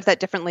judge that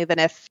differently than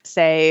if,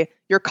 say,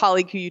 your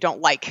colleague who you don't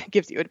like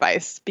gives you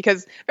advice?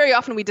 Because very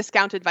often we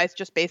discount advice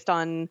just based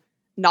on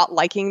not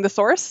liking the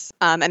source.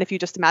 And if you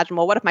just imagine,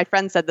 well, what if my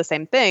friend said the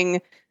same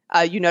thing?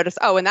 You notice,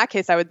 in that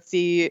case, I would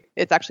see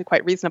it's actually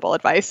quite reasonable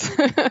advice.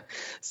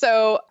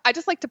 So I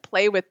just like to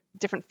play with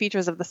different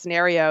features of the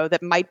scenario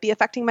that might be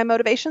affecting my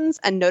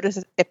motivations and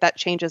notice if that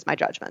changes my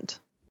judgment.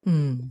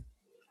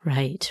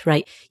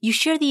 Right. You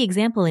share the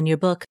example in your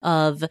book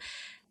of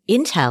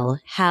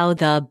Intel, how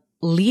the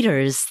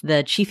leaders,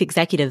 the chief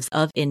executives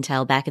of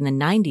Intel back in the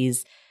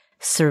 90s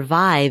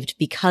survived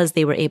because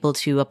they were able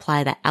to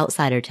apply that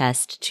outsider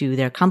test to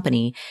their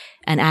company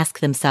and ask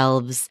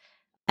themselves,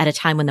 at a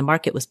time when the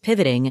market was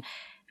pivoting,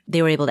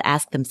 they were able to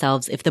ask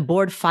themselves, if the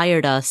board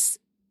fired us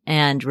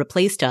and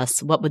replaced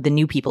us, what would the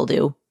new people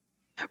do?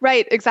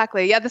 Right,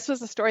 exactly. Yeah, this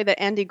was a story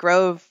that Andy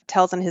Grove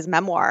tells in his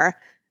memoir,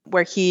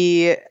 where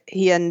he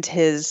and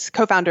his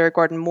co-founder,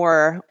 Gordon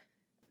Moore,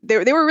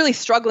 they were really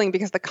struggling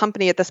because the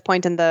company at this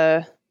point in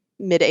the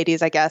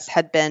mid-'80s, I guess,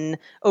 had been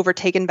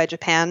overtaken by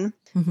Japan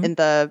in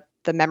the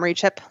memory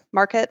chip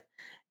market.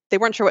 They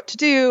weren't sure what to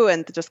do,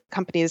 and the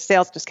company's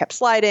sales just kept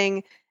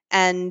sliding.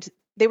 And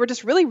they were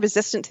just really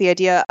resistant to the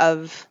idea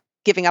of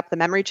giving up the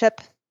memory chip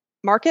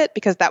market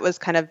because that was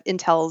kind of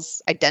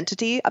Intel's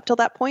identity up till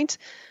that point.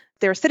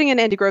 They were sitting in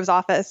Andy Grove's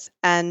office,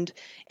 and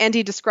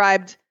Andy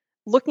described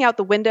looking out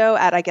the window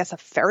at, I guess, a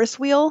Ferris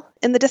wheel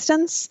in the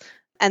distance.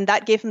 And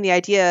that gave him the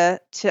idea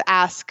to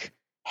ask,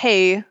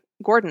 hey,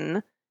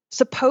 Gordon,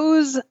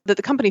 suppose that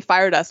the company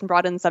fired us and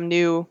brought in some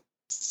new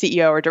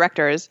CEO or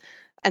directors,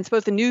 and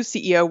suppose the new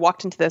CEO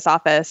walked into this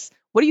office.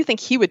 What do you think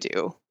he would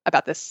do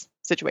about this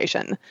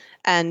situation?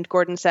 And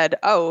Gordon said,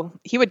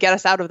 he would get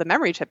us out of the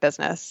memory chip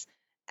business.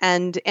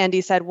 And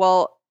Andy said,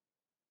 well,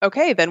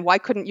 okay, then why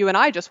couldn't you and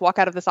I just walk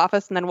out of this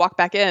office and then walk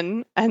back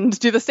in and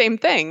do the same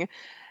thing?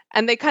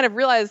 And they kind of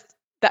realized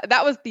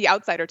that was the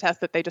outsider test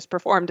that they just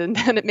performed. And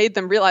it made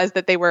them realize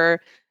that they were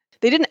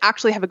they didn't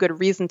actually have a good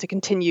reason to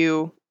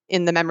continue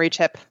in the memory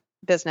chip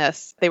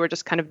business. They were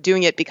just kind of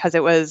doing it because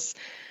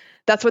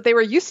that's what they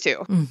were used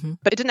to.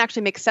 But it didn't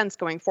actually make sense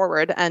going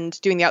forward. And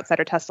doing the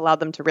outsider test allowed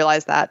them to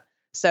realize that.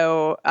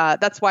 So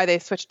that's why they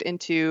switched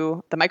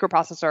into the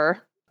microprocessor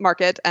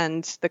market,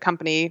 and the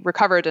company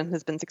recovered and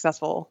has been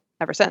successful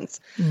ever since.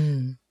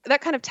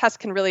 That kind of test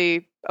can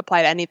really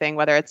apply to anything,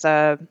 whether it's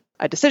a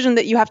decision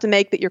that you have to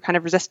make that you're kind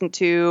of resistant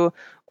to,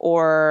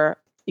 or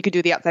you could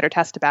do the outsider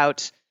test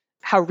about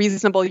how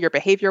reasonable your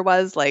behavior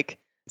was. Like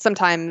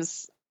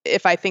sometimes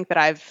if I think that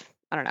I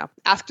don't know,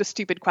 asked a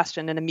stupid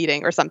question in a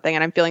meeting or something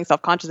and I'm feeling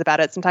self-conscious about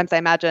it, sometimes I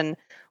imagine,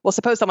 well,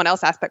 suppose someone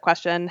else asked that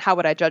question, how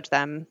would I judge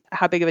them?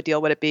 How big of a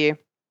deal would it be?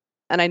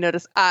 And I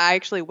noticed I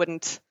actually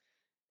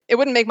it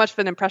wouldn't make much of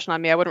an impression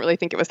on me. I wouldn't really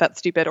think it was that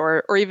stupid,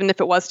 or even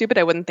if it was stupid,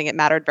 I wouldn't think it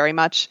mattered very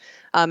much.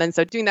 And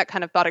so doing that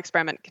kind of thought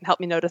experiment can help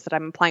me notice that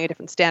I'm applying a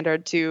different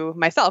standard to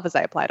myself as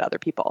I apply to other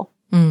people.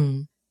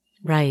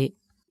 Right.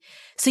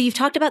 So you've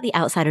talked about the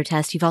outsider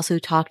test. You've also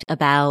talked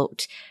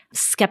about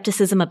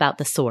skepticism about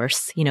the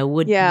source.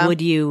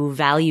 Would you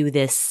value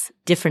this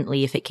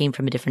differently if it came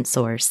from a different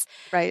source?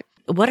 Right.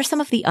 What are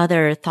some of the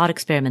other thought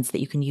experiments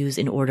that you can use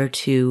in order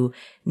to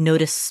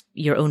notice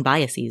your own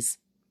biases?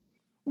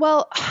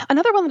 Well,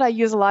 another one that I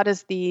use a lot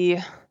is the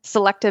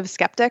selective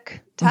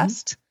skeptic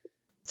test.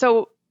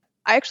 So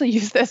I actually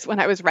used this when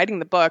I was writing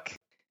the book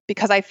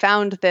because I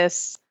found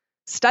this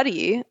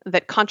study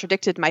that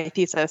contradicted my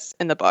thesis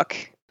in the book.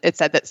 It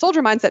said that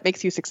soldier mindset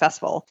makes you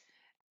successful.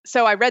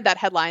 So I read that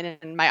headline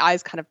and my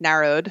eyes kind of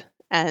narrowed,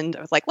 and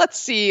I was like,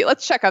 let's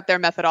check out their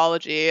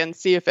methodology and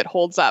see if it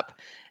holds up.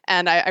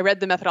 And I read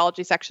the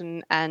methodology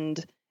section,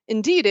 and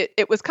indeed,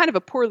 it was kind of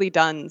a poorly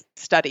done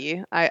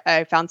study.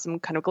 I found some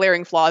kind of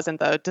glaring flaws in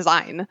the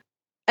design.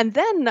 And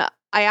then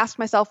I asked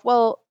myself,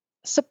 well,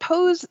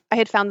 suppose I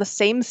had found the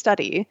same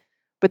study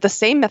with the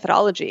same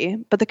methodology,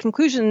 but the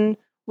conclusion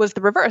was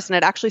the reverse, and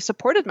it actually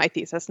supported my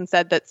thesis and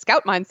said that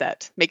scout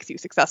mindset makes you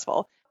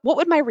successful. What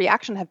would my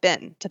reaction have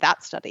been to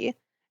that study?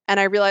 And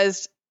I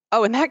realized,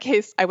 in that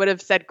case, I would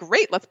have said,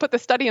 great, let's put the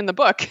study in the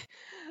book.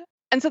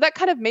 And so that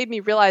kind of made me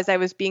realize I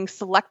was being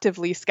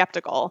selectively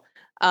skeptical,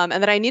 and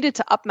that I needed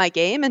to up my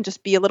game and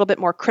just be a little bit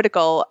more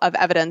critical of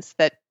evidence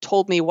that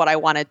told me what I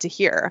wanted to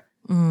hear.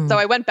 So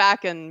I went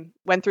back and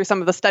went through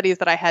some of the studies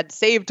that I had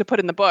saved to put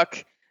in the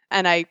book,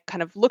 and I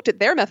kind of looked at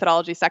their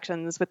methodology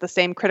sections with the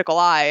same critical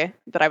eye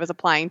that I was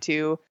applying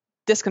to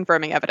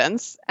disconfirming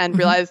evidence, and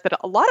realized that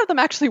a lot of them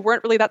actually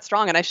weren't really that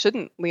strong, and I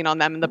shouldn't lean on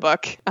them in the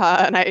book.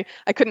 And I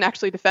couldn't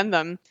actually defend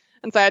them.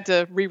 And so I had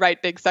to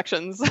rewrite big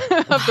sections of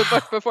the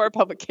book before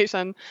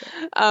publication.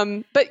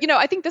 But,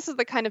 I think this is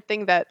the kind of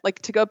thing that, like,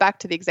 to go back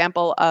to the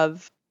example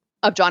of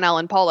John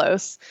Allen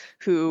Paulos,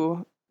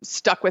 who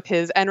stuck with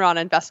his Enron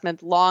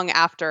investment long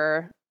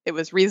after it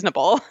was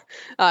reasonable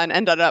and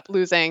ended up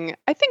losing,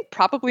 I think,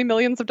 probably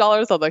millions of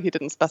dollars, although he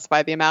didn't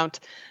specify the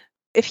amount.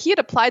 If he had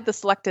applied the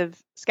selective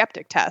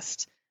skeptic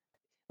test,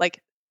 like,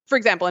 for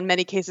example, in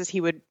many cases, he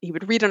would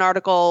read an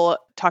article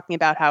talking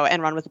about how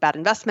Enron was a bad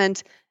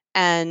investment,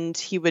 and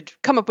he would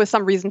come up with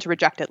some reason to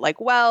reject it, like,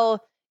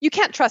 well, you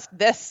can't trust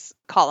this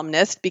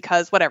columnist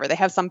because whatever, they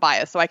have some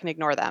bias, so I can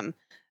ignore them.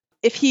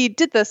 If he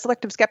did the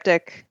selective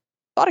skeptic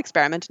thought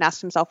experiment and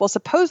asked himself, well,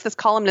 suppose this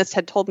columnist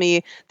had told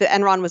me that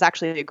Enron was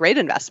actually a great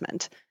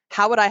investment,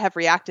 how would I have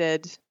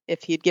reacted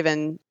if he'd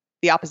given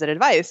the opposite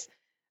advice?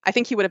 I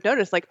think he would have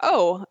noticed, like,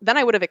 then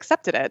I would have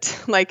accepted it.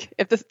 Like,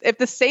 if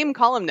the same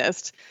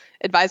columnist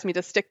advised me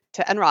to stick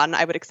to Enron,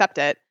 I would accept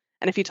it.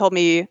 And if he told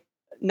me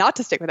not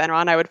to stick with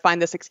Enron, I would find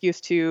this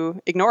excuse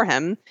to ignore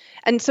him.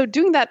 And so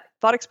doing that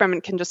thought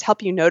experiment can just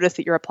help you notice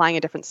that you're applying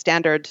a different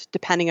standard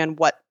depending on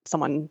what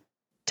someone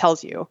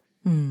tells you.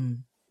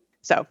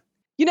 So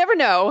you never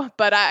know,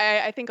 but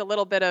I think a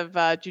little bit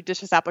of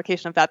judicious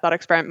application of that thought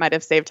experiment might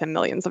have saved him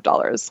millions of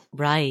dollars.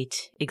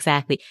 Right,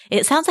 exactly.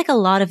 It sounds like a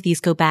lot of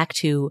these go back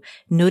to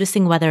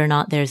noticing whether or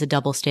not there's a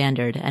double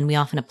standard, and we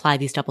often apply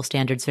these double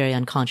standards very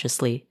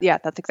unconsciously. Yeah,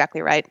 that's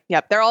exactly right.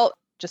 Yep, they're all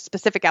just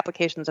specific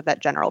applications of that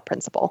general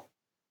principle.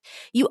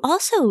 You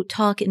also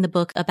talk in the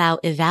book about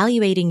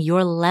evaluating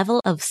your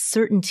level of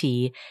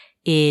certainty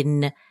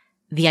in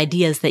the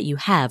ideas that you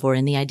have or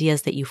in the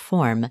ideas that you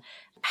form.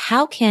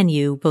 How can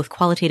you, both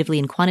qualitatively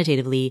and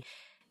quantitatively,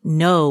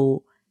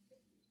 know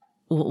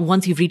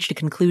once you've reached a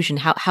conclusion,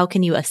 how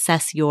can you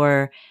assess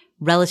your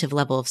relative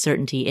level of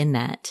certainty in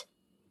that?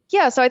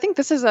 Yeah, so I think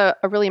this is a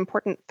really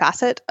important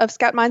facet of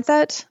scout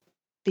mindset,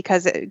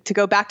 because to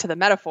go back to the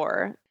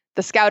metaphor,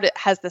 the scout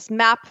has this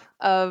map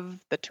of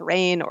the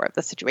terrain or of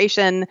the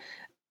situation,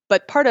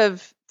 but part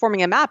of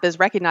forming a map is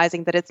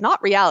recognizing that it's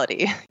not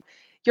reality.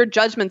 Your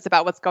judgments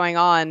about what's going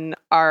on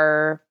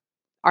are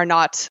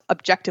not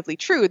objectively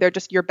true. They're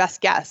just your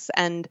best guess,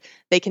 and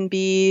they can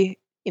be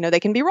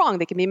wrong.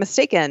 They can be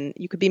mistaken.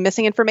 You could be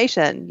missing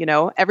information.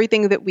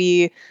 Everything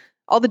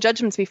all the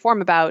judgments we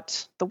form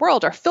about the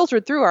world are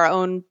filtered through our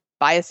own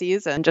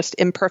biases and just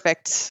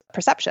imperfect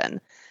perception.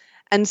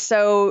 And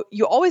so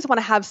you always want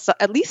to have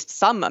at least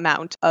some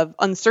amount of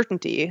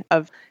uncertainty,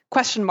 of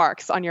question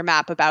marks on your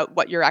map about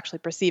what you're actually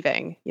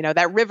perceiving.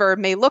 That river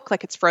may look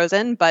like it's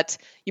frozen, but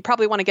you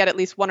probably want to get at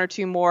least one or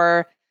two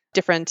more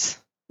different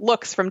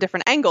looks from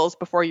different angles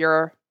before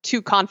you're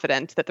too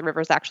confident that the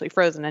river is actually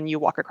frozen and you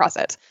walk across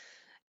it.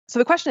 So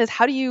the question is,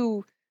 how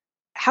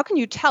can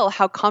you tell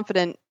how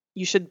confident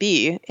you should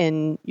be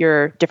in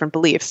your different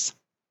beliefs?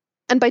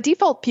 And by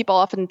default, people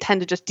often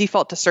tend to just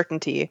default to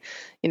certainty.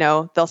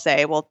 They'll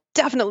say, well,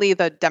 definitely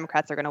the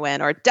Democrats are going to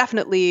win, or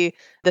definitely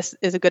this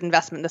is a good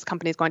investment, this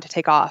company is going to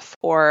take off,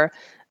 or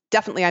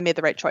definitely I made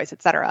the right choice,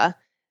 et cetera.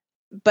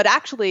 But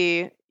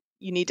actually,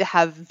 you need to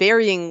have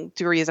varying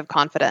degrees of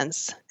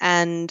confidence.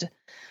 And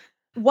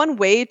one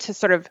way to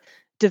sort of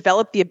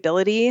develop the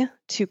ability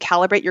to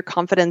calibrate your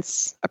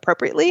confidence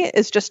appropriately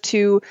is just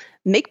to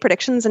make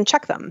predictions and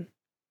check them.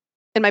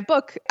 In my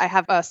book, I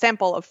have a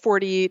sample of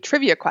 40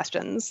 trivia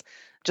questions,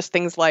 just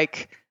things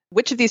like,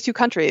 which of these two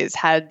countries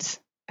has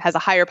a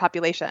higher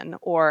population,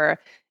 or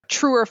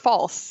true or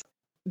false,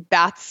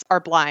 bats are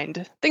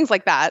blind, things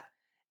like that.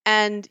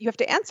 And you have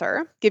to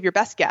answer, give your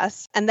best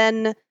guess, and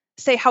then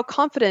say how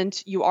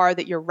confident you are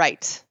that you're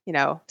right.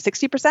 60%,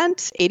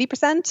 80%,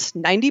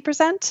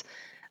 90%.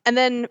 And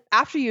then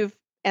after you've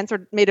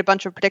made a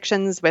bunch of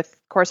predictions with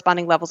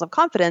corresponding levels of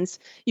confidence,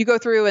 you go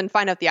through and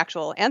find out the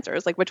actual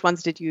answers, like which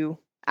ones did you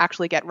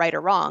actually get right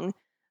or wrong.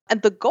 And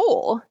the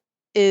goal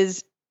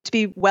is to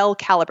be well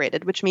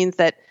calibrated, which means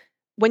that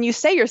when you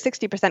say you're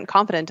 60%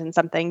 confident in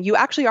something, you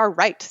actually are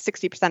right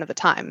 60% of the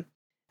time.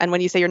 And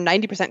when you say you're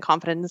 90%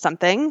 confident in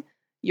something,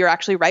 you're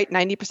actually right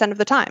 90% of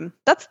the time.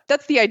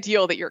 That's the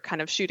ideal that you're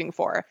kind of shooting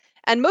for.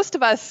 And most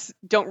of us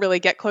don't really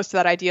get close to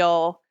that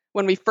ideal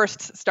when we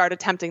first start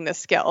attempting this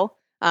skill.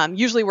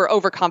 Usually we're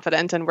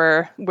overconfident and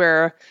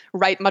we're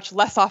right much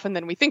less often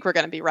than we think we're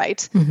going to be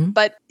right. Mm-hmm.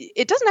 But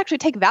it doesn't actually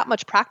take that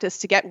much practice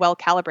to get well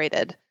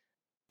calibrated.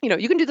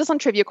 You can do this on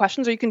trivia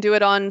questions, or you can do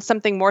it on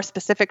something more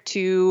specific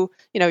to,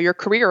 your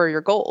career or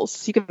your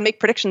goals. You can make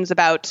predictions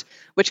about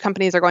which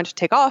companies are going to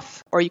take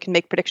off, or you can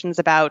make predictions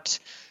about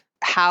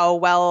how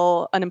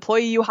well an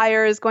employee you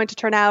hire is going to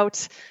turn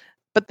out.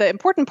 But the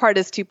important part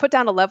is to put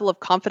down a level of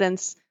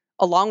confidence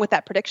along with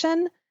that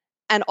prediction,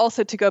 and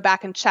also to go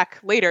back and check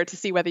later to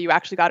see whether you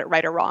actually got it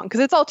right or wrong. Because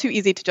it's all too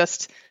easy to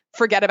just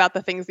forget about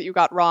the things that you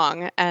got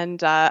wrong, and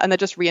that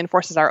just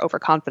reinforces our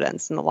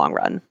overconfidence in the long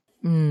run.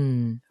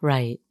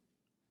 Right.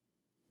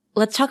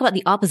 Let's talk about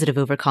the opposite of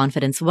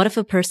overconfidence. What if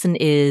a person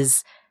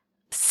is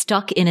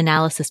stuck in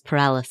analysis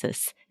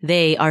paralysis?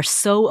 They are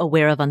so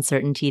aware of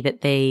uncertainty that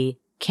they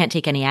can't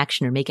take any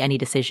action or make any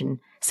decision.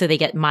 So they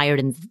get mired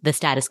in the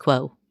status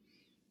quo.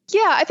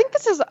 Yeah, I think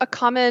this is a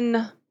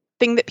common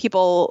thing that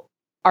people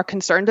are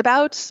concerned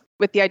about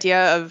with the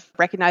idea of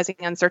recognizing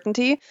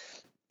uncertainty.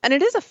 And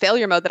it is a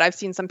failure mode that I've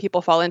seen some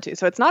people fall into.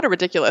 So it's not a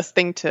ridiculous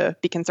thing to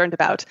be concerned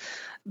about.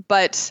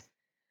 But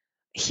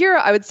here,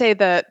 I would say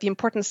the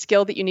important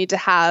skill that you need to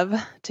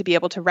have to be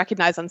able to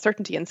recognize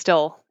uncertainty and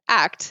still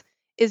act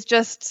is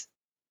just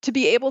to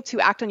be able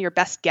to act on your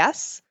best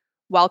guess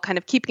while kind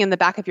of keeping in the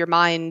back of your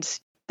mind,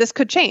 this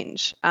could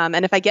change.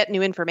 And if I get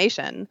new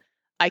information,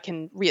 I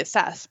can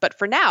reassess. But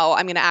for now,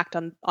 I'm going to act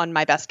on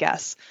my best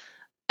guess.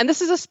 And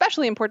this is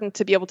especially important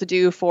to be able to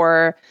do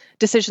for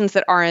decisions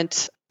that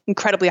aren't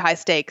incredibly high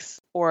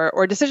stakes,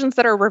 or decisions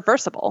that are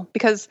reversible,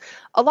 because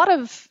a lot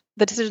of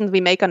the decisions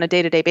we make on a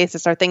day-to-day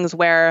basis are things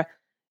where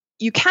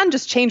you can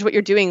just change what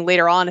you're doing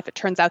later on if it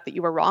turns out that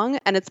you were wrong.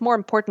 And it's more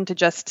important to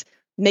just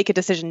make a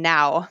decision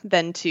now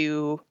than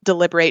to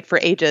deliberate for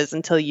ages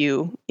until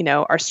you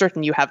are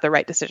certain you have the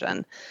right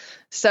decision.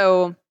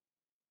 So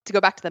to go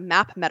back to the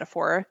map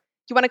metaphor,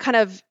 you want to kind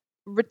of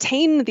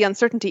retain the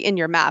uncertainty in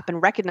your map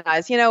and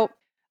recognize,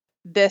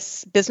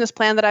 this business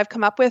plan that I've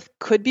come up with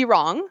could be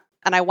wrong.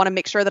 And I want to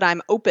make sure that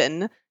I'm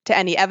open to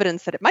any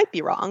evidence that it might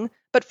be wrong.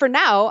 But for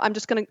now, I'm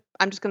just going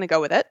to go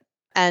with it.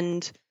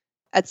 And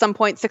at some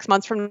point 6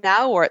 months from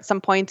now, or at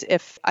some point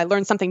if I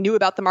learn something new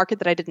about the market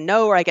that I didn't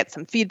know, or I get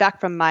some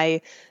feedback from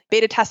my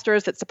beta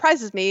testers that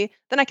surprises me,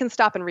 then I can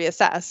stop and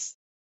reassess.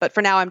 But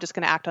for now, I'm just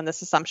going to act on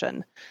this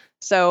assumption.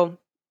 So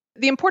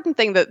the important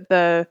thing, that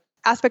the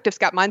aspect of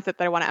scout mindset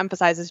that I want to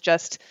emphasize, is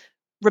just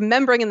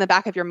remembering in the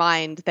back of your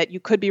mind that you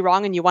could be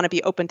wrong and you want to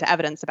be open to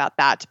evidence about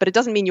that. But it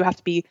doesn't mean you have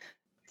to be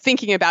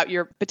thinking about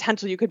your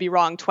potential you could be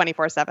wrong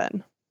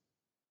 24/7.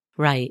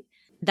 Right.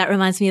 That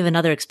reminds me of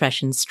another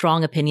expression,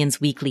 strong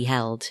opinions weakly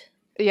held.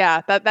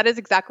 Yeah, that is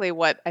exactly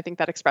what I think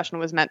that expression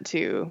was meant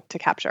to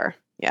capture.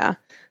 Yeah,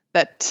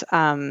 that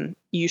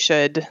you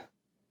should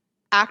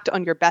act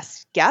on your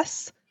best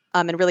guess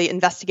and really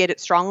investigate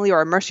it strongly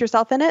or immerse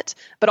yourself in it,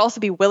 but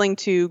also be willing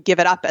to give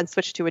it up and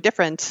switch to a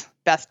different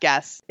best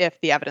guess if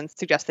the evidence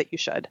suggests that you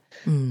should.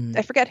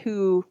 I forget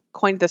who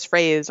coined this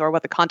phrase or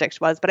what the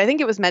context was, but I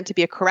think it was meant to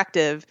be a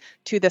corrective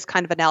to this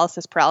kind of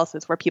analysis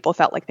paralysis where people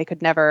felt like they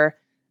could never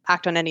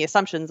act on any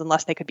assumptions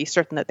unless they could be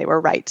certain that they were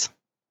right.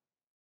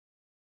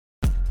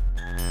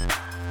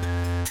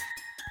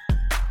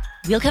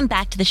 We'll come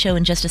back to the show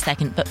in just a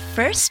second, but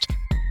first,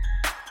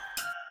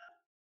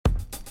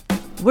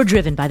 We're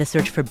driven by the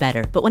search for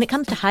better, but when it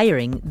comes to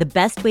hiring, the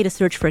best way to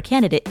search for a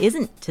candidate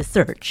isn't to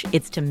search,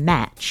 it's to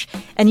match.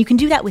 And you can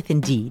do that with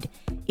Indeed.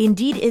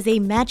 Indeed is a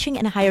matching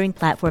and hiring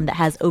platform that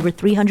has over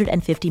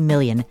 350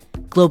 million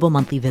global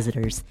monthly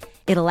visitors.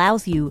 It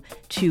allows you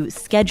to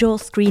schedule,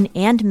 screen,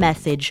 and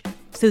message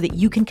so that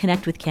you can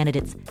connect with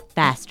candidates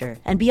faster.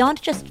 And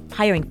beyond just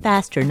hiring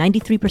faster,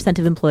 93%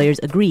 of employers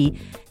agree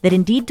that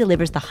Indeed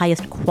delivers the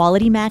highest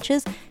quality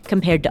matches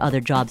compared to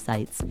other job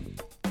sites.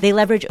 They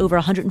leverage over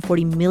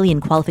 140 million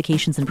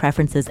qualifications and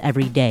preferences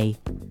every day,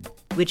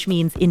 which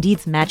means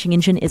Indeed's matching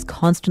engine is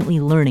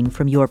constantly learning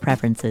from your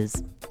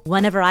preferences.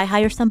 Whenever I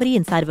hire somebody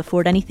inside of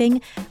Afford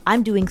Anything,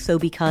 I'm doing so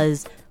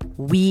because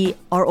we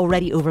are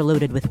already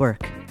overloaded with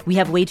work. We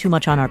have way too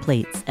much on our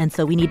plates, and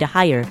so we need to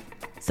hire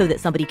so that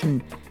somebody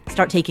can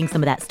start taking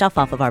some of that stuff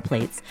off of our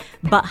plates.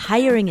 But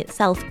hiring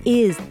itself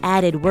is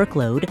added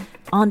workload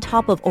on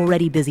top of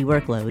already busy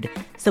workload.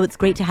 So it's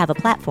great to have a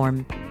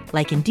platform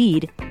like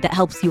Indeed that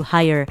helps you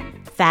hire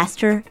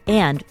faster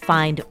and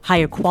find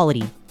higher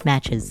quality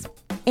matches.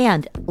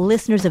 And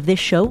listeners of this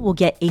show will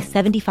get a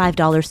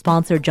 $75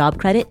 sponsored job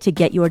credit to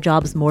get your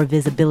jobs more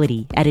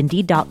visibility at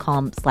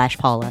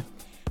Indeed.com/Paula.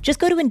 Just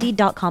go to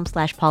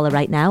Indeed.com/Paula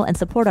right now and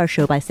support our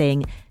show by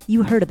saying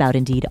you heard about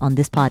Indeed on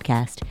this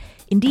podcast.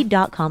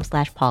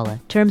 Indeed.com/Paula.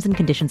 Terms and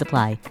conditions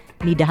apply.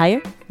 Need to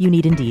hire? You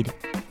need Indeed.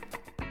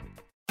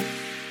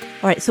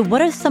 All right, so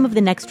what are some of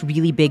the next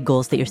really big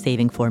goals that you're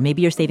saving for?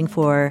 Maybe you're saving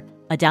for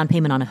a down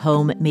payment on a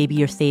home. Maybe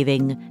you're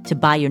saving to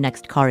buy your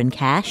next car in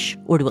cash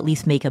or to at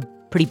least make a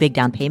pretty big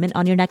down payment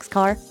on your next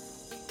car.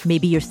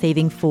 Maybe you're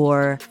saving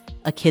for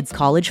a kid's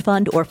college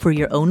fund or for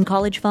your own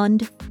college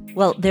fund.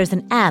 Well, there's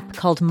an app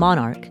called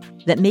Monarch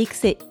that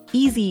makes it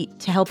easy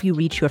to help you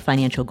reach your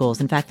financial goals.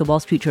 In fact, the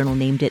Wall Street Journal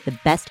named it the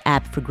best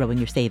app for growing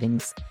your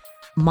savings.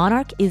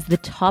 Monarch is the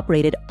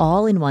top-rated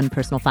all-in-one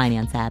personal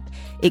finance app.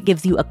 It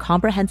gives you a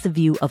comprehensive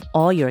view of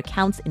all your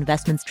accounts,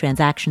 investments,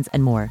 transactions,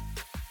 and more.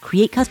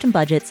 Create custom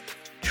budgets,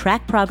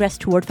 track progress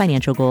toward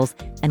financial goals,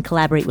 and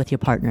collaborate with your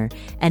partner.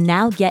 And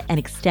now get an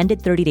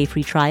extended 30-day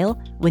free trial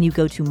when you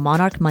go to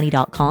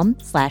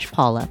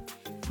monarchmoney.com/Paula.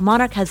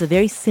 Monarch has a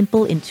very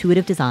simple,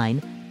 intuitive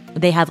design.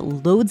 They have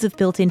loads of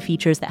built-in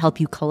features that help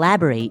you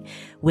collaborate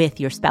with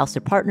your spouse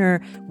or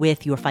partner,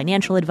 with your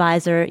financial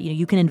advisor.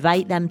 You can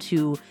invite them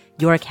to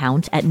your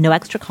account at no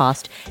extra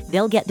cost.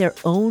 They'll get their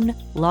own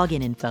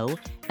login info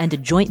and a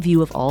joint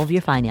view of all of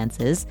your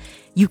finances.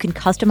 You can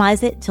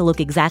customize it to look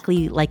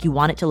exactly like you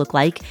want it to look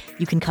like.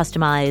 You can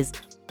customize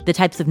the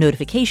types of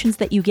notifications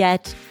that you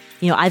get.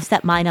 I've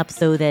set mine up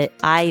so that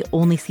I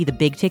only see the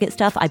big ticket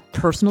stuff. I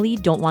personally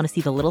don't want to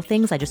see the little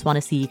things. I just want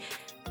to see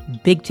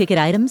big ticket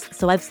items.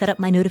 So I've set up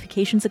my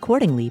notifications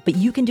accordingly, but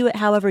you can do it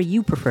however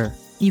you prefer.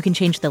 You can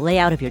change the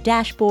layout of your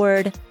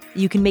dashboard.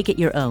 You can make it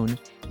your own.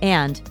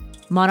 And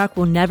Monarch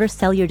will never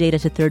sell your data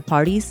to third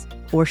parties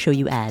or show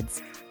you ads.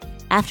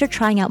 After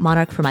trying out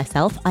Monarch for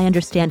myself, I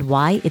understand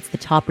why it's the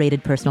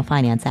top-rated personal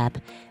finance app.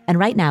 And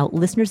right now,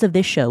 listeners of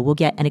this show will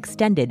get an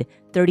extended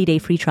 30-day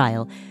free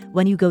trial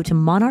when you go to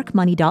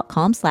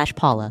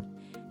monarchmoney.com/Paula.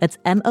 That's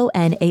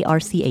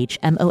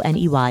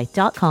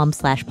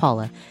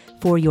monarchmoney.com/Paula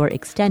for your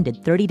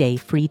extended 30-day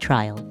free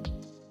trial.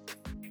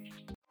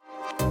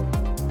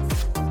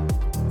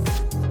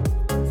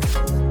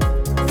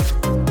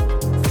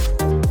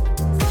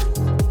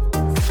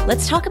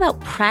 Let's talk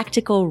about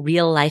practical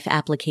real-life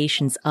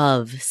applications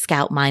of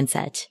Scout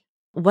Mindset.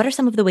 What are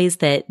some of the ways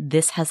that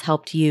this has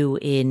helped you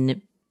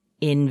in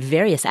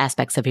various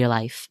aspects of your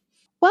life?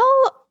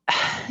 Well,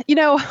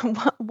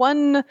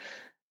 one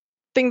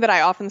thing that I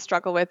often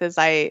struggle with is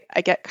I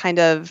get kind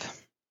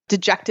of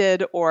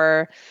dejected,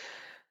 or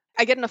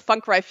I get in a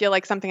funk where I feel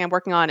like something I'm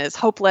working on is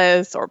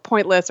hopeless or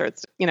pointless, or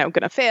it's, going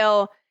to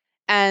fail.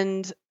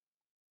 And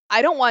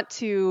I don't want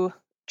to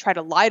try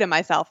to lie to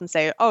myself and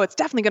say, oh, it's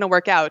definitely going to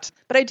work out.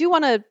 But I do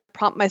want to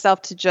prompt myself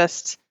to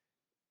just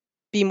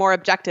be more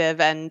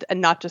objective and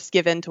not just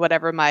give in to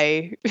whatever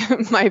my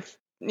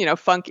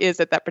funk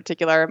is at that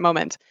particular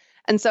moment.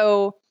 And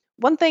so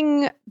one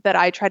thing that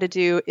I try to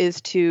do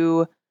is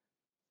to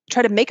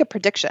try to make a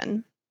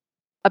prediction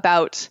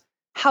about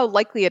how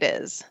likely it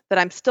is that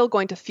I'm still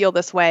going to feel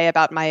this way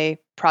about my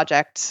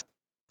project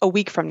a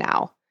week from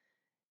now.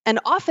 And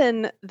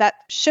often that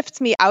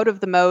shifts me out of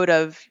the mode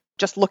of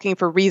just looking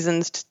for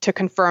reasons to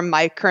confirm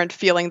my current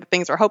feeling that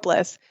things are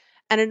hopeless.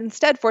 And it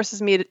instead forces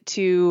me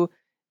to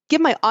give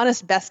my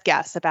honest best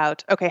guess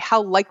about, okay,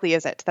 how likely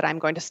is it that I'm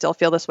going to still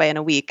feel this way in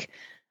a week?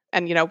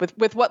 And,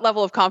 with what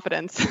level of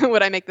confidence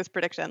would I make this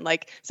prediction?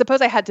 Like,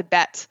 suppose I had to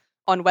bet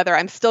on whether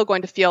I'm still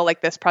going to feel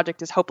like this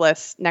project is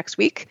hopeless next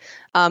week.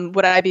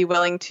 Would I be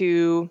willing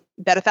to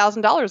bet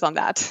 $1,000 on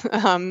that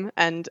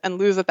and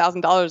lose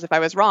 $1,000 if I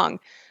was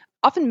wrong?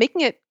 Often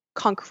making it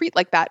concrete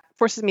like that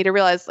forces me to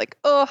realize, like,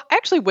 I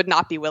actually would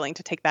not be willing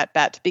to take that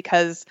bet,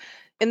 because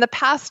in the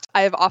past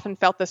I have often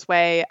felt this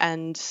way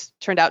and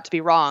turned out to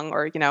be wrong,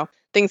 or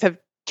things have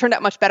turned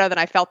out much better than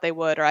I felt they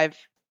would, or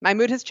my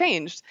mood has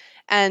changed.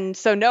 And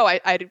so no,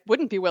 I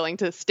wouldn't be willing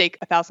to stake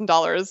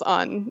 $1,000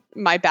 on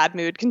my bad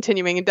mood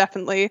continuing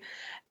indefinitely.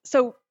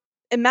 So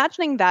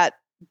imagining that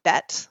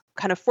bet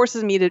kind of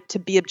forces me to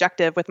be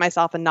objective with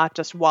myself and not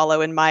just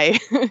wallow in my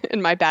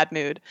in my bad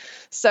mood.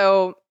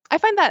 So I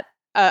find that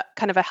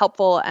kind of a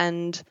helpful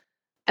and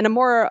a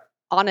more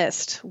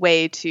honest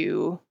way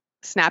to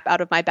snap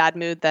out of my bad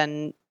mood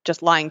than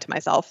just lying to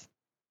myself.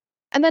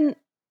 And then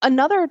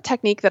another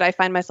technique that I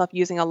find myself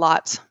using a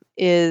lot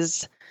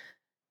is,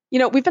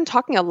 we've been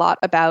talking a lot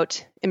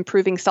about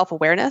improving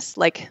self-awareness,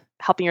 like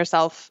helping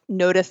yourself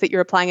notice that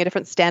you're applying a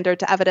different standard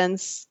to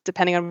evidence,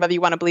 depending on whether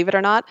you want to believe it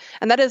or not.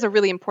 And that is a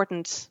really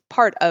important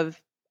part of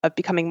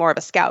becoming more of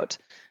a scout.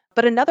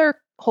 But another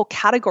whole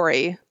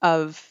category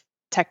of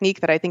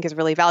technique that I think is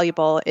really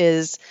valuable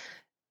is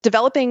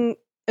developing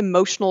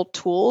emotional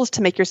tools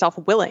to make yourself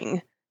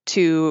willing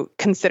to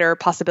consider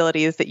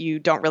possibilities that you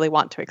don't really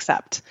want to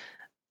accept.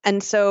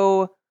 And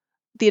so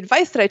the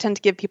advice that I tend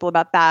to give people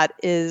about that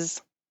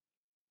is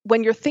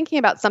when you're thinking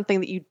about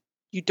something that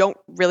you don't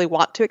really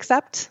want to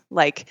accept,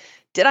 like,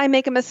 did I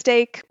make a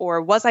mistake,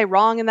 or was I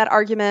wrong in that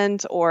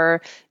argument,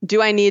 or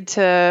do I need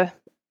to,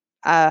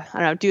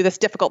 do this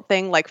difficult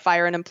thing like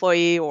fire an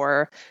employee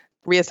or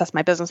reassess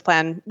my business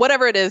plan,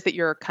 whatever it is that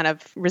you're kind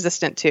of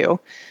resistant to.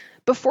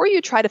 Before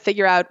you try to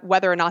figure out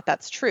whether or not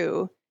that's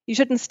true, you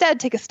should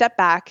instead take a step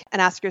back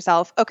and ask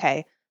yourself,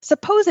 okay,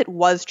 suppose it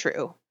was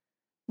true.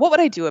 What would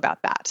I do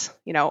about that?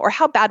 Or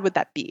how bad would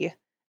that be?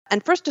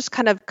 And first, just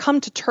kind of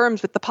come to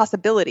terms with the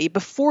possibility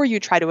before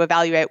you try to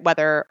evaluate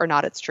whether or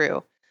not it's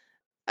true.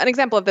 An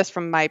example of this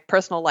from my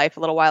personal life a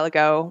little while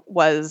ago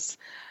was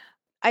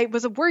I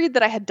was worried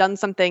that I had done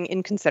something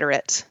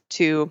inconsiderate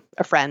to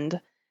a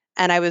friend,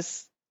 and I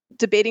was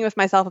debating with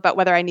myself about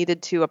whether I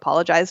needed to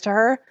apologize to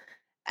her.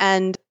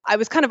 And I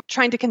was kind of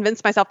trying to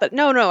convince myself that,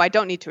 no, I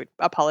don't need to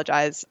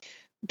apologize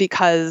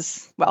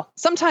because, well,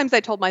 sometimes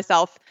I told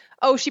myself,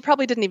 oh, she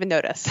probably didn't even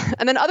notice.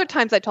 And then other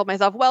times I told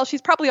myself, well,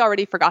 she's probably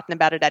already forgotten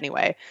about it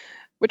anyway,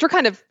 which were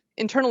kind of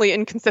internally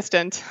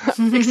inconsistent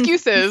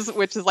excuses,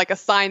 which is like a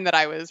sign that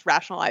I was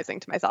rationalizing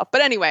to myself.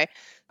 But anyway,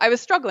 I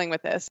was struggling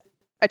with this.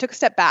 I took a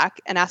step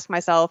back and asked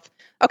myself,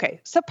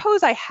 okay,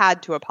 suppose I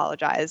had to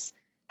apologize.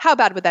 How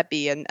bad would that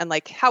be? And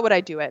like, how would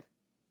I do it?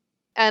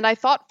 And I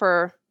thought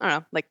for,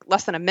 like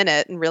less than a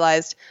minute and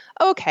realized,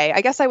 okay, I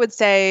guess I would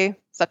say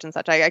such and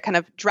such. I kind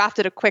of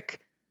drafted a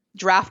quick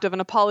draft of an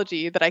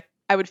apology that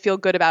I would feel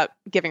good about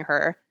giving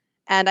her.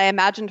 And I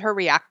imagined her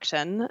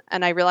reaction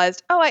and I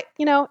realized, it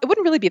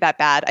wouldn't really be that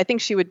bad. I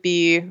think she would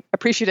be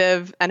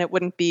appreciative and she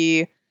wouldn't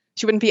be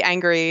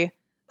angry.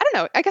 I don't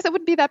know. I guess it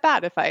wouldn't be that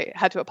bad if I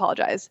had to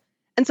apologize.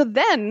 And so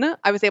then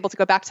I was able to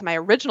go back to my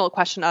original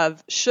question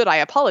of, should I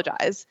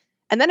apologize?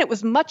 And then it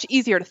was much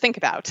easier to think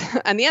about.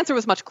 And the answer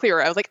was much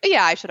clearer. I was like,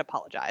 yeah, I should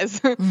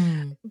apologize.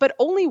 But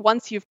only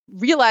once you've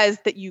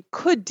realized that you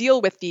could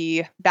deal with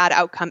the bad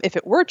outcome if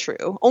it were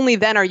true, only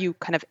then are you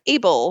kind of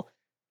able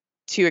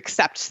to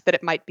accept that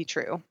it might be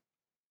true.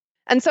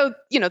 And so,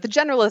 the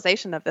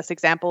generalization of this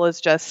example is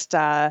just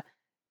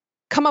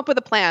come up with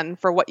a plan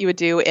for what you would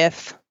do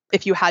if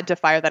you had to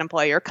fire that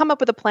employee, or come up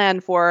with a plan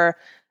for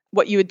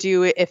what you would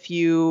do if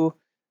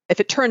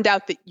it turned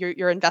out that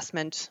your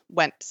investment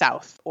went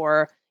south,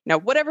 or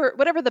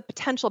whatever the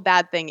potential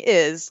bad thing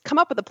is, come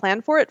up with a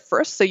plan for it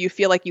first so you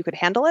feel like you could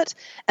handle it,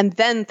 and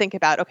then think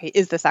about, okay,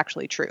 is this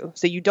actually true?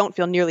 So you don't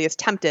feel nearly as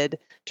tempted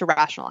to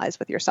rationalize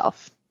with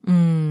yourself.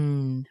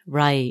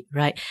 Right.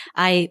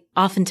 I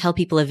often tell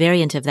people a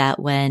variant of that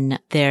when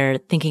they're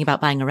thinking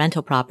about buying a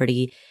rental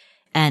property,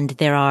 and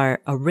there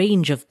are a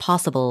range of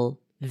possible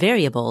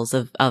variables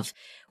of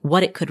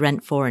what it could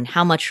rent for and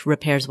how much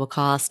repairs will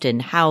cost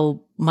and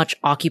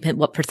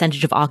what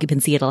percentage of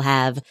occupancy it'll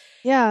have.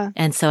 Yeah.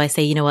 And so I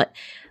say, you know what?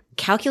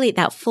 Calculate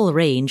that full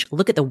range.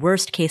 Look at the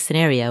worst case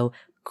scenario.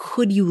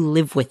 Could you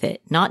live with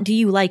it? Not do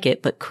you like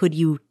it, but could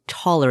you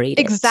tolerate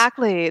it?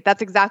 Exactly.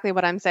 That's exactly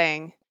what I'm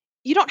saying.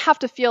 You don't have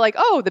to feel like,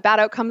 oh, the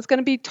bad outcome is going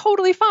to be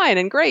totally fine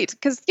and great,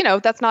 because,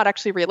 that's not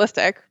actually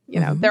realistic.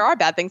 There are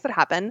bad things that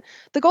happen.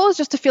 The goal is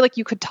just to feel like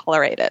you could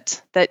tolerate it,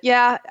 that,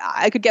 yeah,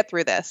 I could get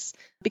through this,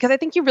 because I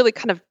think you really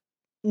kind of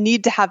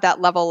need to have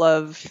that level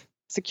of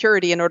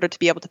security in order to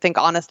be able to think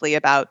honestly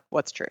about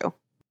what's true.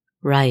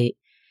 Right.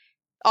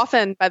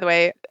 Often, by the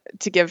way,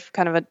 to give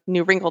kind of a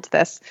new wrinkle to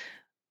this,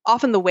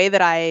 often the way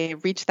that I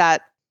reach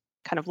that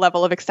kind of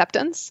level of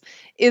acceptance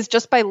is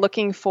just by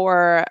looking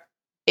for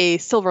a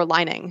silver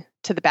lining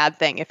to the bad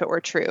thing if it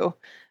were true.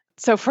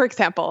 So, for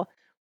example,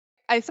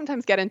 I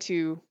sometimes get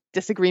into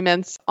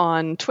disagreements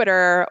on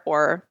Twitter,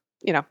 or,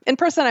 in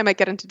person, I might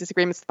get into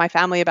disagreements with my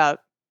family about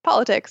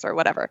politics or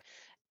whatever.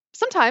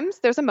 Sometimes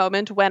there's a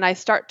moment when I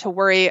start to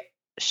worry,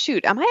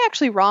 shoot, am I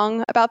actually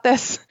wrong about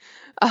this?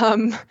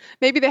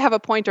 Maybe they have a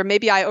point, or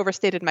maybe I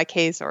overstated my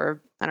case,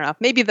 or I don't know,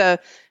 maybe the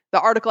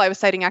article I was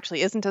citing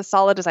actually isn't as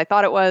solid as I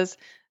thought it was.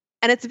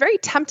 And it's very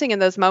tempting in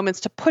those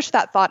moments to push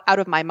that thought out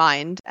of my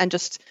mind and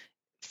just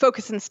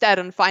focus instead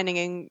on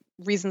finding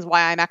reasons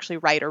why I'm actually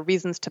right, or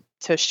reasons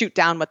to shoot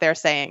down what they're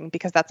saying,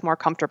 because that's more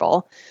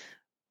comfortable.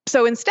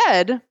 So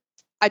instead,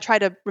 I try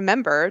to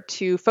remember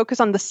to focus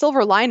on the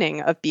silver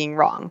lining of being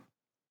wrong.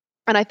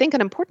 And I think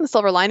an important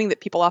silver lining that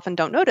people often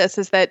don't notice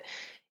is that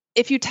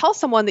if you tell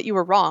someone that you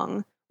were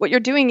wrong, what you're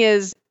doing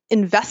is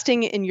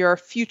investing in your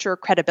future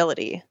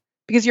credibility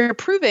because you're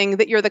proving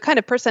that you're the kind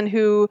of person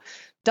who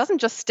doesn't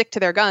just stick to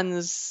their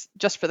guns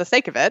just for the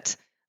sake of it,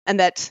 and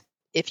that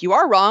if you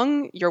are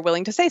wrong, you're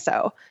willing to say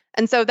so.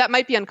 And so that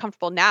might be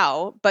uncomfortable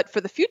now, but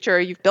for the future,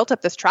 you've built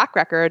up this track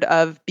record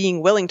of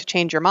being willing to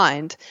change your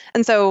mind.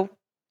 And so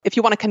if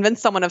you want to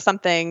convince someone of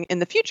something in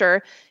the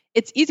future,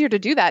 it's easier to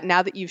do that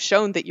now that you've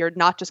shown that you're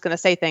not just going to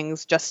say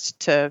things just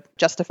to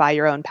justify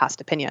your own past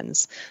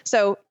opinions.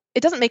 So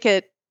it doesn't make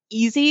it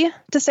easy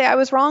to say I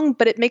was wrong,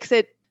 but it makes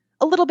it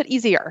a little bit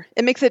easier.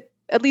 It makes it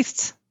at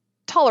least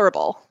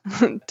tolerable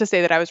to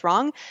say that I was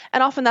wrong.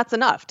 And often that's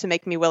enough to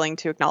make me willing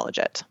to acknowledge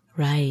it.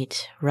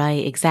 Right,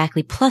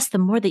 exactly. Plus, the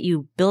more that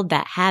you build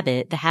that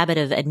habit, the habit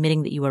of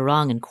admitting that you were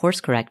wrong and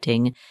course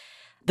correcting,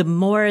 the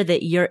more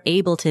that you're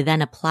able to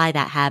then apply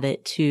that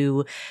habit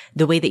to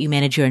the way that you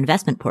manage your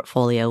investment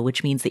portfolio,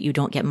 which means that you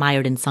don't get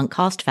mired in sunk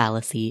cost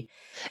fallacy.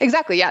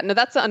 Exactly. Yeah. No,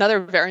 that's another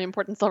very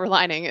important silver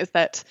lining is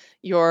that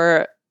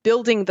you're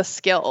building the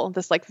skill,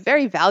 this like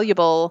very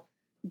valuable,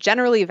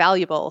 generally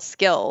valuable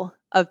skill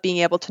of being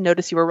able to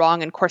notice you were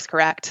wrong and course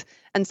correct.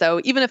 And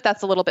so even if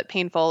that's a little bit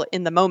painful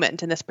in the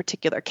moment in this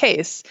particular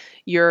case,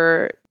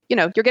 you're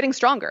getting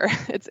stronger.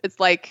 It's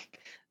like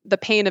the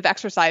pain of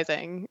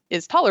exercising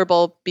is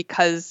tolerable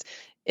because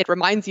it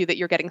reminds you that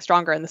you're getting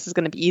stronger and this is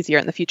going to be easier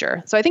in the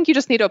future. So I think you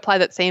just need to apply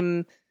that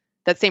same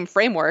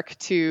framework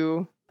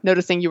to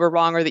noticing you were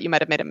wrong or that you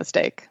might have made a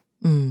mistake.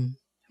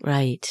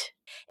 Right.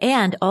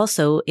 And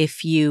also,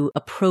 if you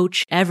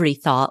approach every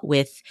thought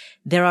with,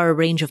 there are a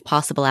range of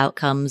possible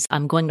outcomes,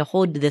 I'm going to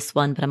hold to this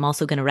one, but I'm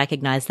also going to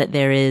recognize that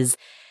there is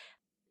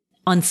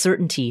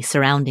uncertainty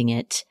surrounding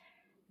it,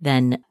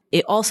 then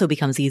it also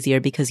becomes easier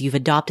because you've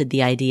adopted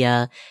the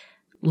idea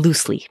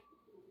loosely.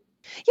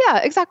 Yeah,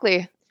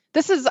 exactly.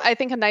 This is, I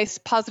think, a nice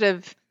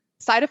positive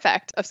side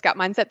effect of scout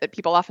mindset that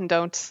people often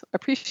don't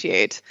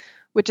appreciate,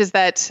 which is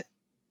that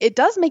it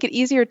does make it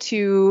easier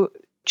to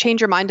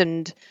change your mind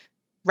and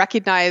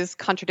recognize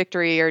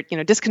contradictory or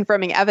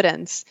disconfirming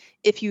evidence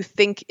if you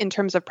think in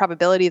terms of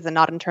probabilities and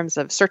not in terms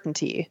of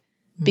certainty.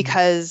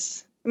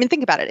 Because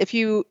think about it. If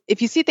you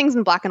see things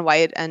in black and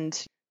white and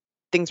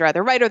things are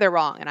either right or they're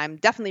wrong, and I'm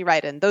definitely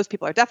right and those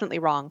people are definitely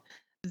wrong,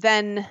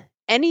 then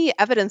any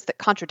evidence that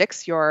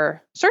contradicts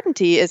your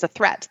certainty is a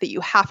threat that you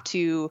have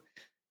to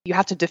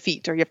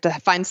defeat, or you have to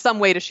find some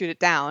way to shoot it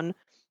down,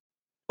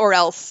 or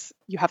else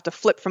you have to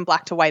flip from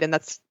black to white, and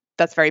that's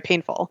very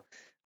painful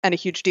and a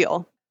huge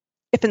deal.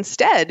 If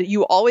instead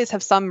you always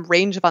have some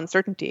range of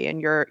uncertainty and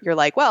you're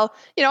like, well,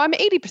 I'm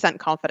 80%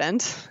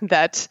 confident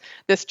that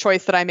this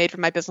choice that I made for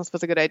my business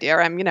was a good idea,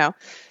 or I'm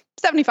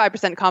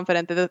 75%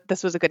 confident that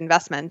this was a good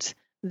investment,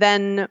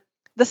 then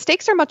the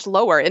stakes are much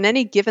lower in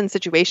any given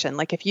situation.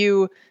 Like if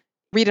you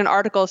read an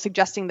article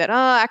suggesting that,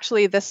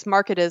 actually this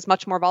market is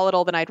much more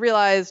volatile than I'd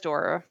realized,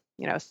 or,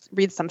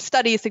 read some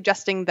study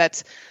suggesting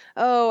that,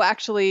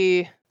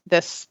 actually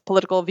this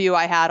political view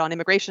I had on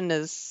immigration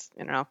is,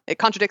 it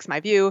contradicts my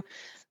view,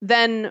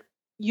 then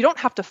you don't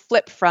have to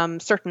flip from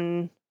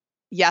certain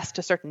yes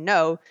to certain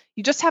no.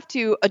 You just have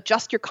to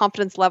adjust your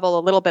confidence level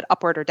a little bit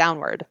upward or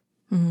downward.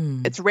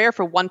 It's rare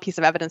for one piece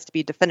of evidence to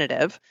be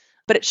definitive,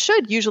 but it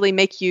should usually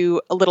make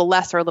you a little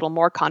less or a little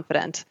more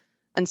confident.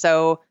 And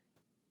so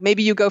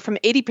maybe you go from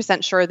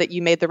 80% sure that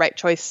you made the right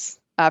choice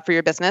for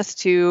your business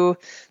to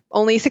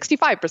only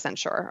 65%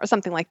 sure or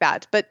something like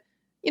that. But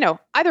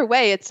either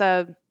way, it's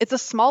a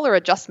smaller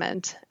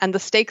adjustment, and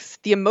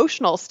the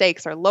emotional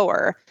stakes are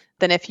lower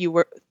than if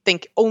you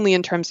think only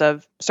in terms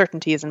of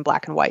certainties in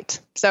black and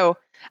white. So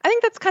I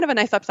think that's kind of a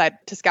nice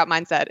upside to Scout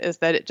Mindset, is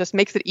that it just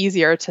makes it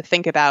easier to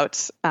think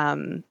about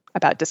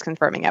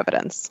disconfirming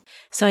evidence.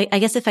 So I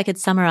guess if I could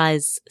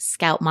summarize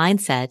Scout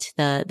Mindset,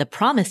 the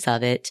promise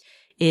of it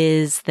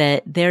is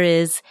that there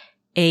is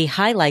a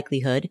high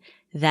likelihood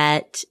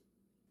that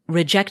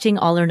rejecting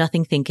all or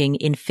nothing thinking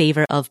in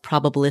favor of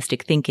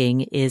probabilistic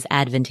thinking is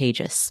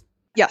advantageous.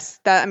 Yes,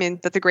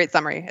 that's a great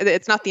summary.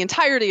 It's not the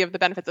entirety of the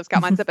benefits of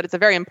Scout Mindset, but it's a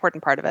very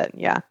important part of it.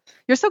 Yeah.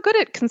 You're so good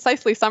at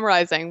concisely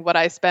summarizing what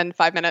I spend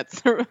 5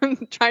 minutes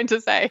trying to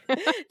say.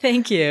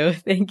 Thank you.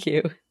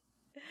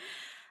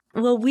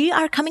 Well, we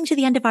are coming to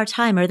the end of our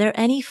time. Are there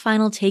any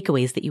final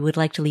takeaways that you would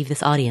like to leave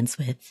this audience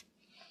with?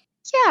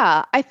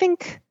 Yeah, I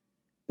think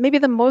maybe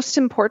the most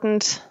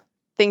important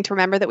thing to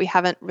remember that we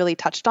haven't really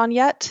touched on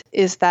yet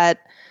is that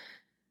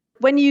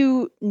when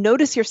you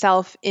notice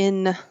yourself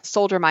in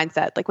soldier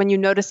mindset, like when you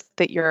notice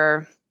that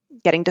you're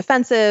getting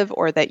defensive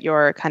or that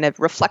you're kind of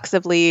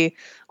reflexively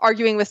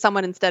arguing with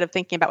someone instead of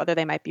thinking about whether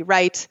they might be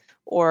right,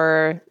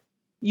 or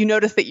you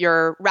notice that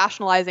you're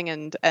rationalizing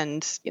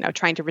and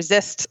trying to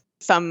resist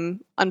some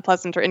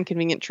unpleasant or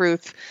inconvenient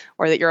truth,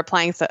 or that you're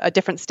applying a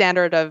different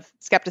standard of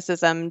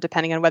skepticism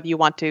depending on whether you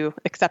want to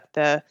accept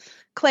the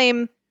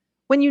claim.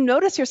 When you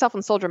notice yourself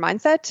in soldier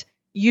mindset,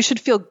 you should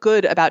feel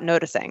good about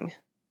noticing,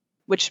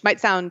 which might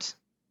sound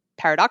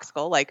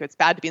paradoxical, like it's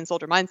bad to be in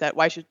soldier mindset.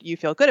 Why should you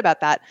feel good about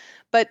that?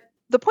 But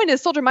the point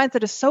is, soldier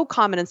mindset is so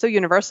common and so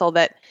universal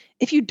that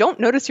if you don't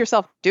notice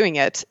yourself doing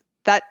it,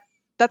 that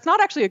that's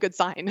not actually a good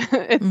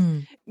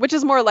sign. Which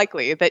is more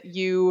likely that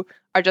you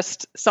are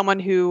just someone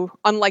who,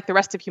 unlike the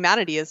rest of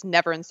humanity, is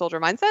never in soldier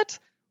mindset,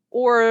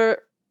 or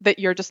that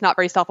you're just not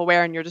very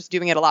self-aware and you're just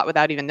doing it a lot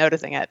without even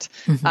noticing it.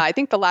 I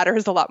think the latter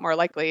is a lot more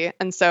likely.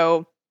 And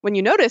so when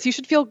you notice, you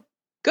should feel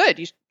good.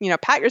 You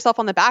pat yourself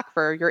on the back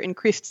for your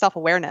increased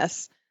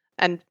self-awareness.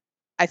 And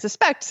I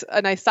suspect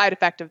a nice side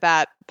effect of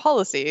that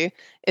policy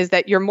is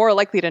that you're more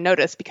likely to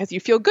notice because you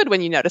feel good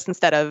when you notice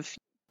instead of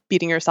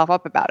beating yourself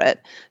up about it.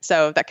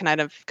 So that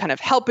can kind of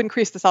help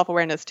increase the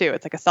self-awareness too.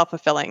 It's like a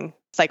self-fulfilling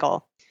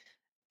cycle.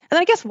 And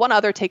then I guess one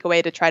other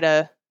takeaway to try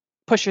to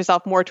push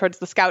yourself more towards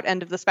the scout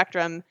end of the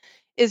spectrum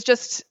is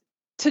just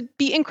to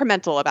be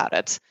incremental about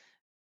it.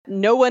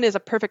 No one is a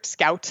perfect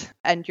scout,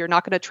 and you're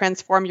not going to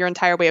transform your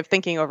entire way of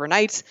thinking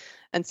overnight.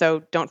 And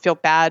so don't feel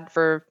bad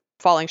for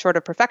falling short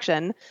of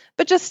perfection,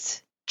 but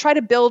just try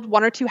to build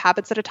one or two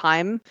habits at a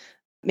time.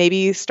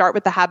 Maybe start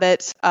with the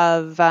habit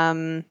of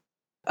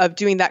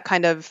doing that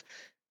kind of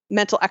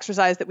mental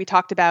exercise that we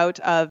talked about,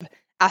 of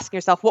asking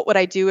yourself, what would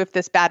I do if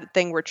this bad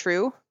thing were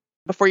true,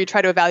 before you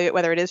try to evaluate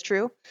whether it is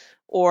true.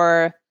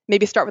 Or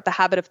maybe start with the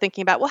habit of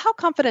thinking about, well, how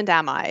confident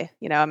am I?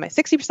 Am I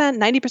 60%,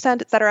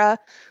 90%, et cetera?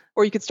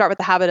 Or you could start with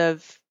the habit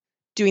of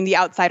doing the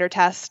outsider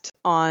test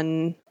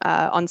on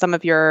some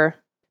of your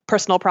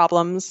personal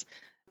problems.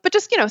 But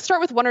just,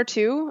 start with one or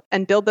two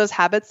and build those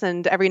habits,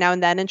 and every now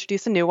and then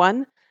introduce a new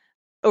one.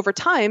 Over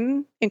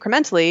time,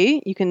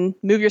 incrementally, you can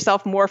move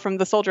yourself more from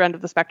the soldier end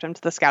of the spectrum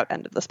to the scout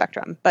end of the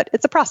spectrum. But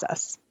it's a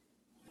process.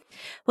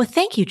 Well,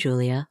 thank you,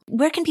 Julia.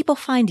 Where can people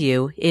find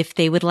you if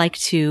they would like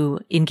to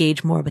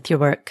engage more with your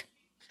work?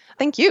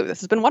 Thank you.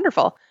 This has been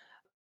wonderful.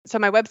 So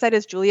my website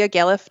is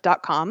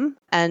juliagalef.com,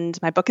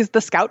 and my book is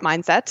The Scout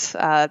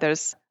Mindset.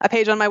 There's a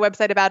page on my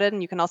website about it,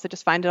 and you can also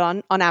just find it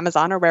on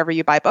Amazon or wherever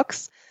you buy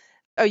books.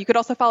 Oh, you could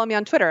also follow me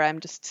on Twitter.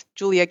 I'm just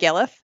Julia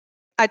Galef.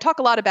 I talk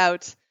a lot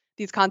about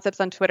these concepts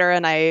on Twitter,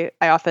 and I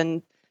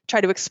often try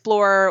to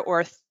explore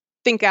or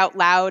think out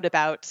loud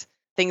about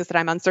things that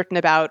I'm uncertain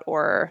about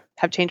or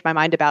have changed my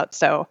mind about.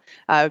 So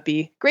it would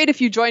be great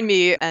if you join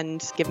me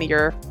and give me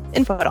your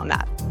input on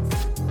that.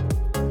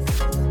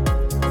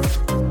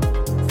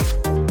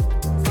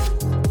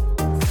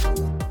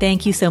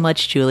 Thank you so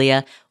much,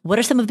 Julia. What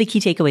are some of the key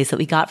takeaways that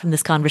we got from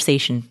this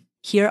conversation?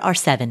 Here are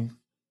 7.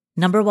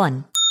 Number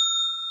 1,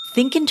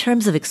 think in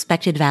terms of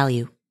expected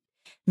value.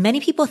 Many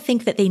people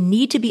think that they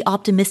need to be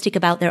optimistic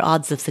about their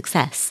odds of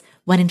success,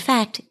 when in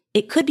fact,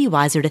 it could be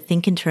wiser to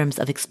think in terms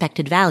of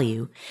expected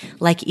value,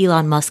 like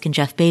Elon Musk and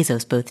Jeff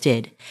Bezos both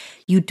did.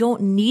 You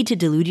don't need to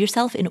delude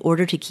yourself in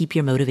order to keep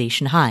your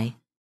motivation high.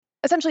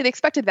 Essentially, the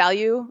expected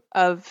value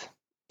of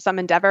some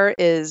endeavor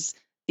is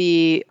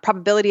the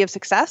probability of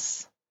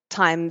success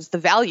times the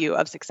value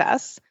of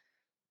success,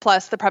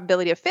 plus the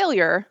probability of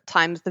failure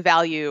times the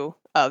value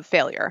of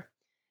failure.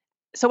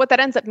 So what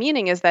that ends up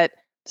meaning is that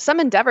some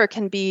endeavor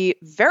can be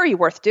very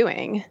worth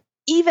doing,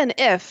 even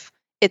if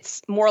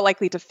it's more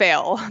likely to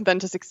fail than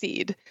to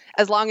succeed,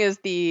 as long as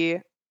the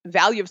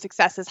value of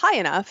success is high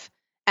enough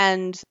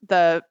and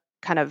the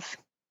kind of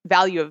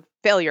value of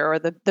failure, or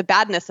the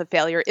badness of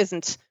failure,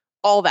 isn't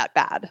all that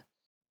bad.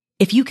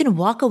 If you can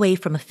walk away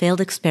from a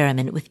failed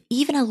experiment with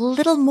even a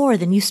little more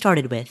than you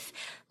started with,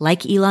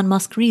 like Elon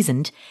Musk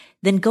reasoned,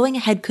 then going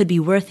ahead could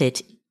be worth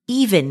it,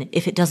 even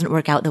if it doesn't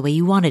work out the way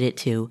you wanted it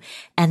to.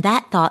 And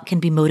that thought can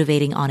be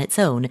motivating on its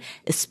own,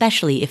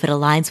 especially if it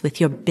aligns with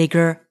your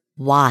bigger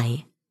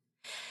why.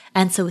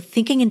 And so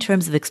thinking in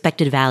terms of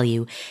expected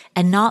value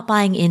and not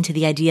buying into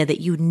the idea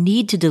that you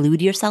need to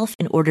delude yourself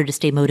in order to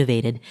stay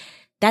motivated,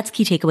 that's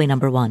key takeaway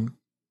number 1.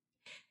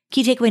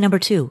 Key takeaway number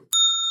 2,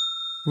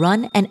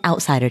 run an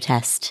outsider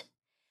test.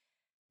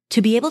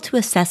 To be able to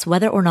assess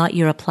whether or not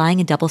you're applying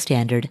a double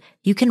standard,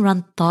 you can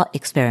run thought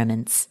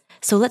experiments.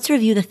 So let's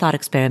review the thought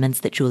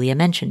experiments that Julia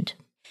mentioned.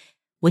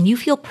 When you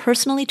feel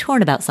personally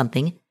torn about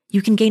something,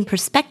 you can gain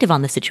perspective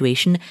on the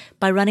situation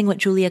by running what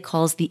Julia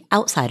calls the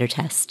outsider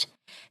test.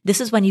 This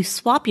is when you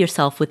swap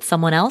yourself with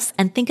someone else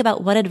and think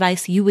about what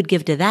advice you would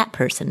give to that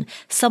person,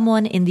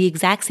 someone in the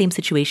exact same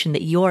situation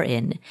that you're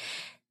in.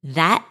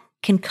 That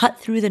can cut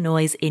through the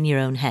noise in your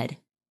own head.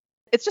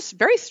 It's just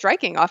very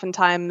striking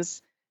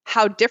oftentimes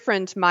how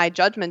different my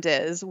judgment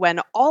is when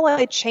all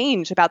I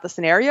change about the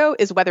scenario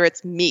is whether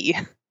it's me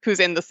who's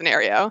in the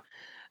scenario.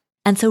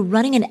 And so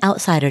running an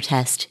outsider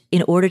test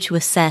in order to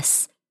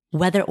assess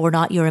whether or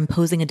not you're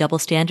imposing a double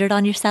standard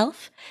on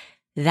yourself,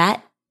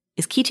 that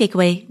is key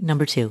takeaway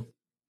number 2.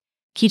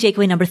 Key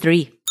takeaway number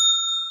 3,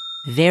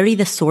 vary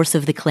the source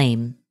of the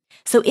claim.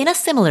 So in a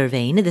similar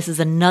vein, this is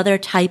another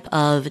type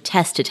of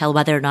test to tell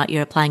whether or not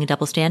you're applying a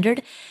double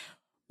standard.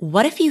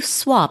 What if you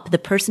swap the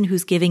person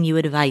who's giving you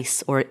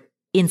advice or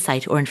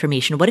insight or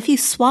information? What if you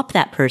swap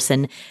that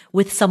person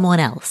with someone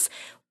else?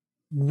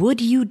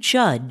 Would you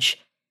judge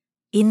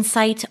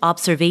insight,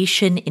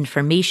 observation,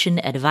 information,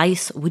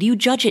 advice? Would you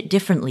judge it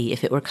differently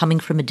if it were coming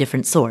from a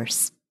different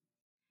source?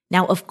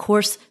 Now, of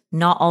course,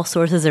 not all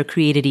sources are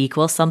created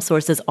equal. Some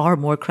sources are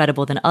more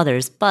credible than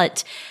others,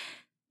 but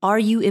are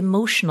you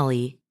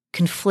emotionally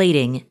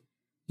conflating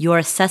your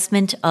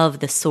assessment of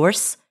the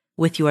source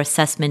with your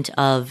assessment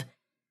of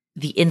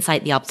the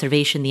insight, the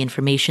observation, the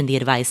information, the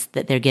advice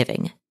that they're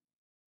giving.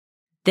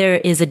 There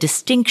is a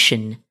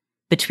distinction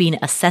between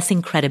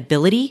assessing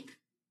credibility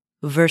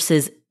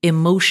versus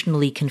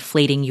emotionally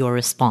conflating your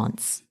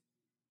response.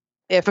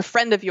 If a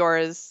friend of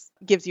yours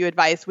gives you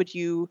advice, would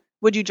you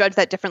judge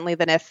that differently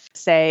than if,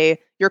 say,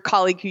 your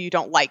colleague who you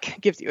don't like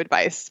gives you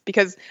advice?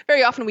 Because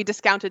very often we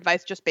discount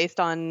advice just based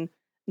on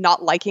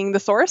not liking the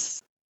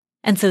source.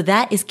 And so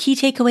that is key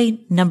takeaway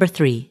number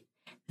 3.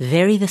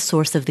 Vary the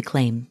source of the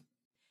claim.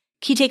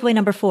 Key takeaway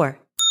number 4.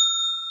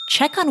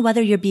 Check on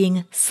whether you're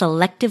being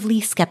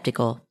selectively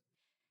skeptical.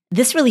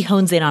 This really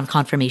hones in on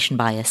confirmation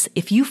bias.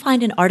 If you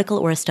find an article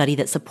or a study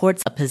that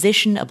supports a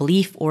position, a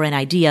belief, or an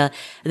idea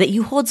that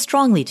you hold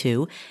strongly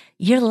to,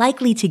 you're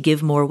likely to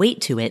give more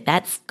weight to it.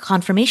 That's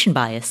confirmation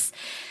bias.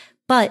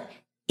 But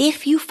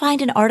if you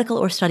find an article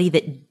or study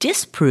that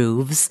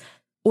disproves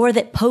or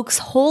that pokes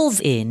holes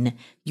in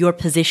your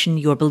position,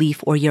 your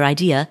belief, or your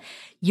idea,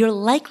 you're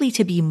likely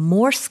to be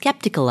more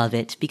skeptical of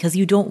it because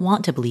you don't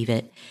want to believe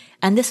it.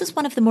 And this is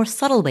one of the more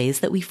subtle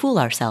ways that we fool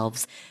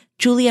ourselves.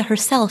 Julia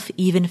herself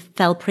even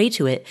fell prey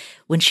to it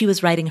when she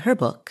was writing her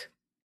book.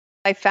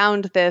 I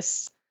found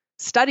this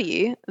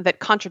study that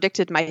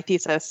contradicted my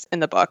thesis in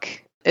the book.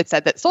 It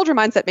said that soldier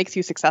mindset makes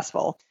you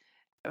successful.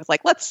 I was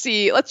like, let's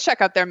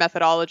check out their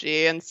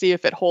methodology and see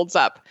if it holds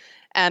up.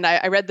 And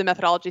I read the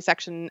methodology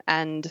section,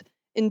 and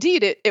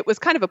indeed, it was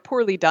kind of a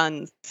poorly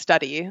done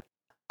study.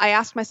 I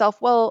asked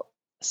myself, well,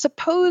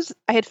 suppose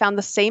I had found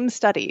the same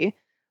study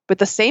with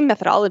the same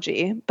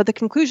methodology, but the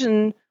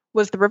conclusion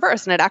was the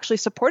reverse, and it actually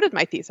supported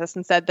my thesis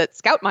and said that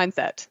scout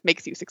mindset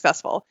makes you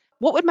successful.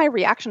 What would my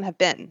reaction have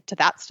been to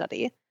that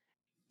study?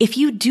 If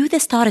you do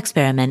this thought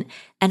experiment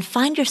and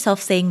find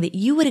yourself saying that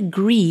you would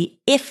agree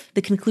if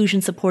the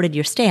conclusion supported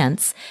your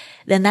stance,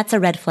 then that's a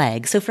red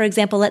flag. So for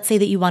example, let's say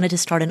that you wanted to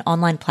start an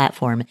online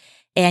platform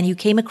and you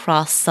came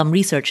across some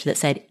research that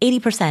said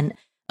 80%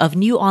 of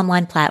new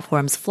online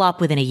platforms flop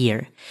within a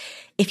year.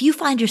 If you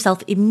find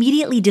yourself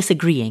immediately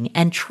disagreeing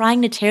and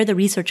trying to tear the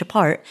research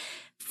apart,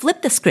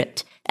 flip the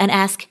script and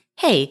ask,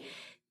 hey,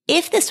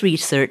 if this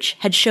research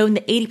had shown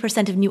that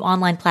 80% of new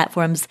online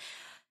platforms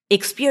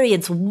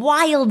experience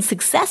wild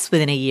success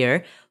within a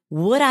year,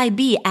 would I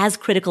be as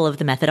critical of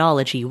the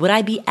methodology? Would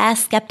I be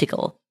as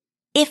skeptical?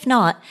 If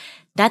not,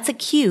 that's a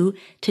cue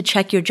to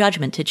check your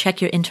judgment, to check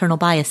your internal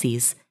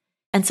biases.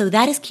 And so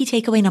that is key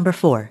takeaway number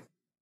 4.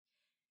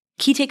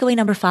 Key takeaway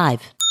number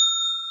 5.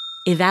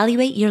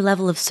 Evaluate your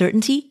level of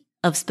certainty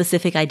of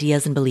specific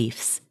ideas and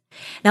beliefs.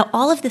 Now,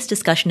 all of this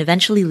discussion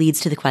eventually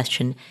leads to the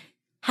question,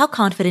 how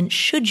confident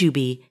should you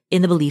be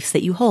in the beliefs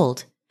that you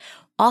hold?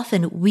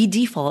 Often we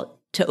default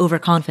to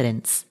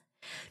overconfidence.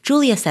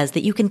 Julia says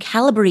that you can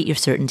calibrate your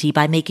certainty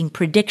by making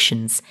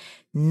predictions,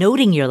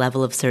 noting your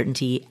level of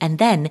certainty, and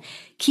then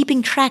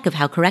keeping track of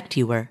how correct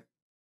you were.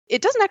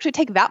 It doesn't actually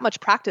take that much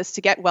practice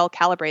to get well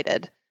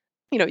calibrated.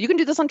 You can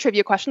do this on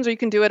trivia questions, or you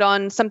can do it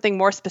on something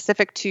more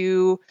specific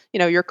to,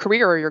 your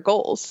career or your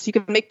goals. You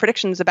can make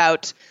predictions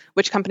about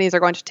which companies are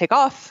going to take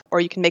off,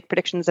 or you can make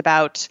predictions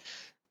about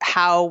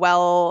how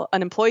well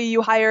an employee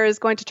you hire is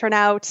going to turn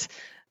out.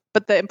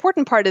 But the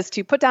important part is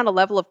to put down a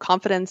level of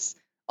confidence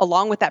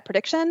along with that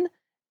prediction,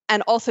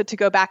 and also to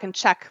go back and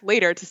check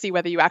later to see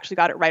whether you actually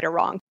got it right or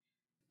wrong.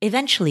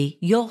 Eventually,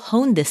 you'll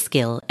hone this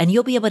skill and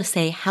you'll be able to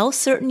say how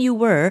certain you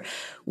were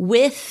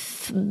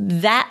with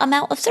that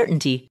amount of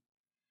certainty.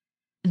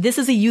 This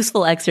is a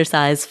useful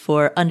exercise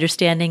for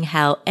understanding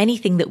how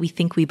anything that we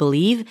think we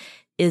believe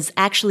is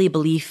actually a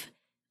belief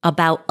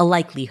about a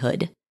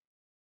likelihood.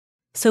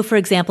 So for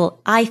example,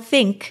 I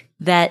think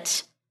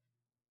that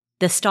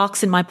the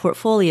stocks in my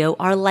portfolio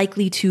are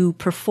likely to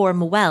perform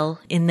well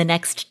in the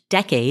next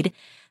decade.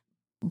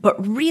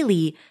 But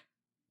really,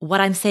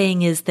 what I'm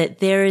saying is that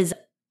there is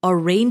a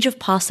range of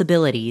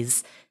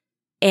possibilities,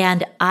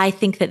 and I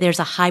think that there's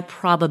a high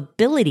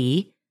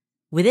probability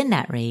within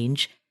that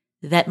range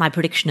that my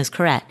prediction is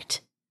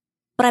correct.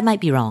 But I might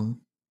be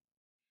wrong.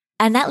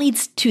 And that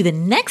leads to the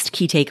next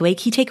key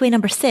takeaway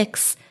number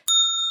 6.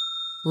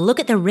 Look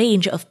at the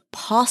range of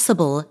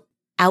possible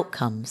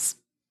outcomes.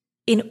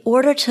 In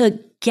order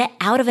to get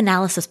out of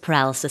analysis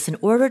paralysis, in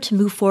order to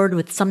move forward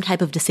with some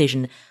type of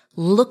decision,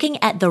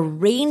 looking at the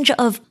range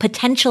of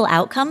potential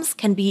outcomes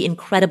can be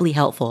incredibly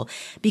helpful,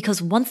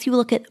 because once you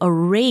look at a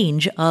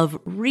range of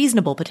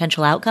reasonable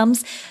potential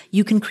outcomes,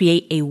 you can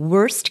create a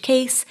worst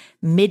case,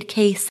 mid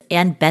case,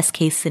 and best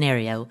case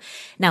scenario.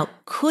 Now,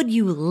 could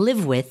you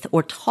live with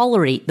or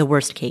tolerate the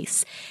worst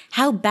case?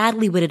 How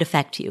badly would it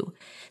affect you?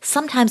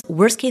 Sometimes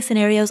worst case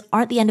scenarios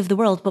aren't the end of the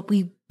world, but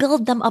we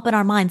build them up in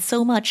our minds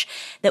so much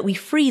that we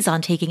freeze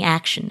on taking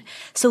action.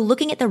 So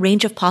looking at the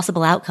range of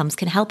possible outcomes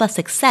can help us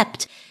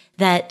accept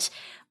that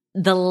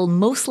the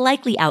most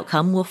likely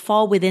outcome will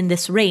fall within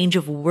this range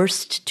of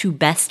worst to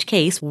best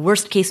case,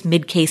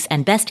 mid case,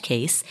 and best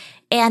case.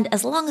 And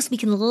as long as we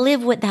can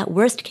live with that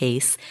worst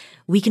case,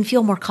 we can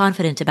feel more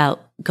confident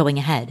about going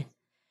ahead.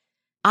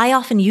 I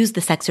often use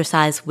this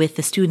exercise with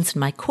the students in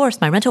my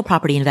course, my rental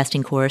property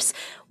investing course,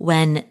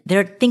 when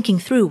they're thinking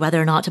through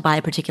whether or not to buy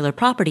a particular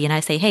property. And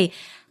I say, hey,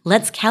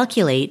 let's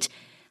calculate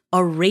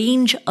a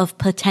range of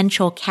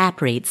potential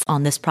cap rates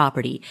on this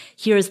property.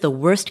 Here is the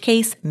worst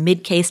case,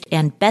 mid case,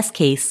 and best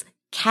case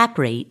cap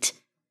rate.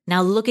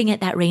 Now, looking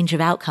at that range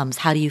of outcomes,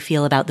 how do you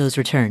feel about those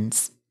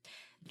returns?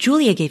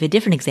 Julia gave a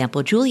different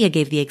example. Julia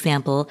gave the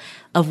example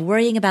of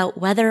worrying about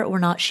whether or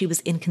not she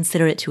was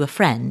inconsiderate to a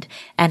friend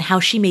and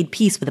how she made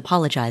peace with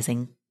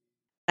apologizing.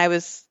 I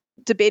was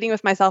debating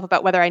with myself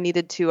about whether I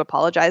needed to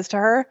apologize to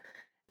her.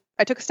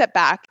 I took a step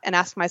back and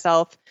asked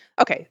myself,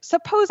 okay,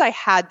 suppose I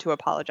had to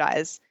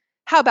apologize.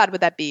 How bad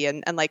would that be?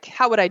 And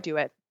how would I do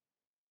it?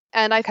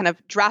 And I kind of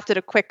drafted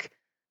a quick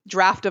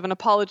draft of an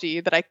apology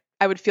that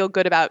I would feel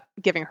good about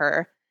giving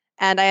her.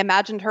 And I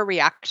imagined her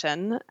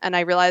reaction and I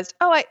realized,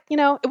 it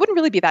wouldn't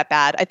really be that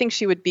bad. I think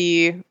she would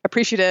be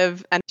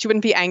appreciative and she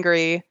wouldn't be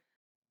angry.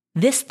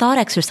 This thought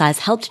exercise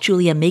helped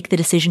Julia make the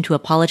decision to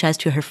apologize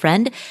to her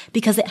friend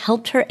because it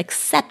helped her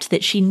accept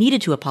that she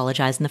needed to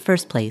apologize in the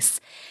first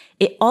place.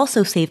 It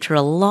also saved her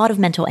a lot of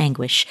mental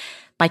anguish.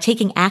 By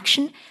taking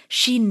action,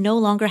 she no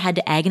longer had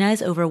to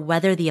agonize over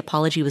whether the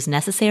apology was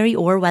necessary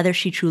or whether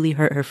she truly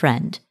hurt her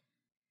friend.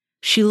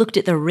 She looked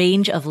at the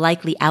range of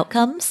likely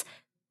outcomes,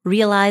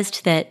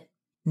 realized that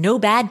no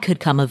bad could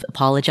come of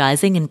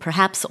apologizing and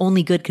perhaps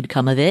only good could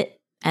come of it,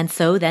 and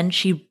so then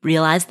she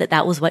realized that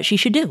that was what she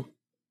should do.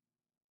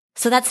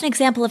 So that's an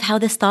example of how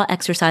this thought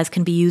exercise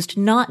can be used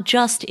not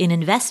just in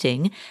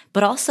investing,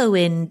 but also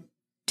in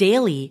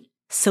daily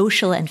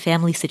social and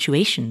family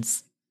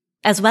situations,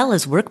 as well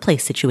as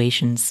workplace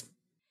situations.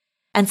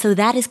 And so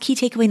that is key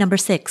takeaway number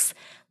 6.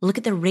 Look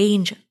at the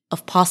range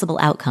of possible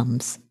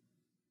outcomes.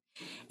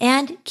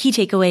 And key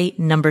takeaway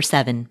number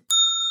 7.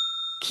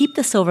 Keep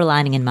the silver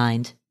lining in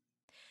mind.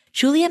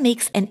 Julia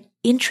makes an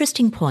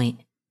interesting point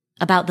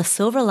about the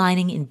silver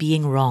lining in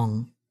being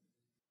wrong.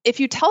 If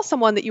you tell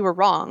someone that you were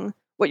wrong,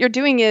 what you're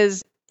doing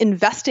is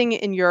investing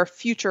in your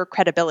future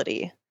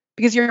credibility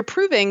because you're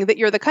proving that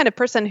you're the kind of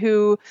person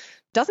who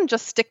doesn't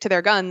just stick to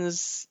their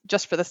guns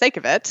just for the sake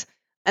of it,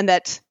 and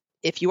that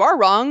if you are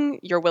wrong,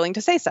 you're willing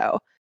to say so.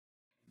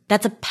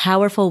 That's a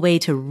powerful way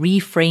to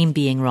reframe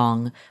being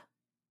wrong.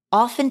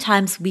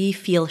 Oftentimes we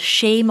feel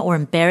shame or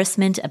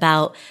embarrassment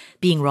about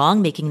being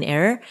wrong, making an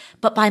error,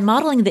 but by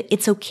modeling that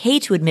it's okay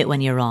to admit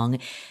when you're wrong,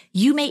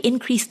 you may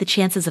increase the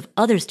chances of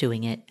others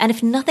doing it. And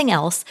if nothing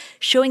else,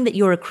 showing that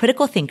you're a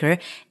critical thinker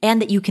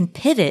and that you can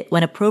pivot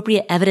when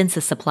appropriate evidence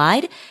is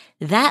supplied,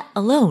 that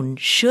alone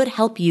should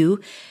help you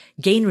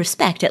gain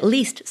respect, at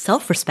least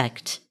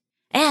self-respect.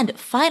 And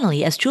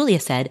finally, as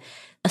Julia said,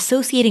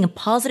 associating a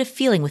positive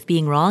feeling with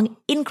being wrong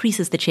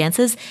increases the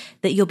chances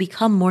that you'll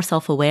become more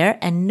self-aware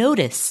and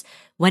notice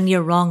when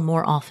you're wrong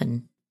more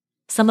often.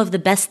 Some of the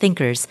best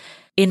thinkers,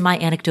 in my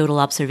anecdotal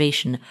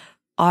observation,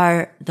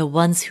 are the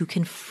ones who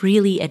can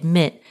freely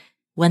admit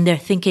when their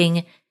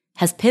thinking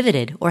has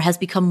pivoted or has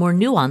become more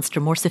nuanced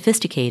or more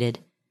sophisticated.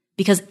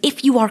 Because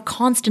if you are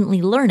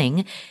constantly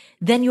learning,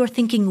 then your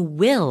thinking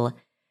will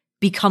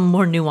become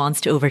more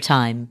nuanced over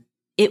time.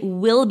 It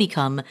will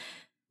become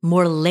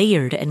more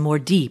layered and more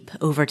deep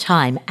over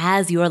time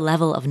as your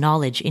level of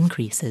knowledge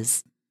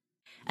increases.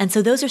 And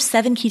so those are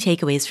 7 key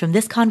takeaways from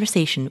this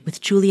conversation with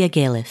Julia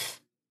Galef.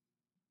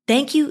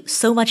 Thank you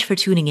so much for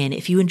tuning in.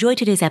 If you enjoyed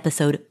today's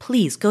episode,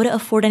 please go to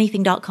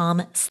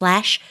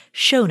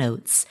affordanything.com/show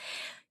notes.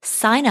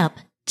 Sign up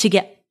to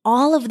get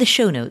all of the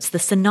show notes, the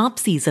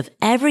synopses of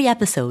every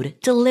episode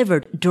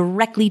delivered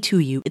directly to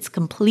you. It's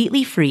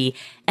completely free,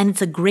 and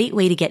it's a great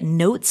way to get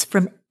notes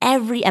from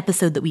every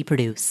episode that we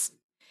produce.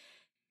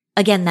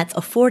 Again, that's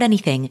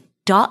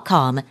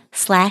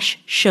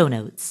affordanything.com/show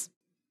notes.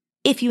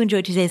 If you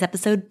enjoyed today's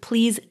episode,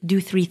 please do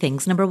 3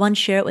 things. Number 1,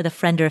 share it with a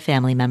friend or a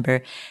family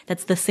member.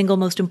 That's the single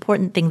most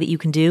important thing that you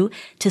can do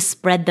to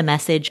spread the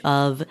message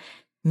of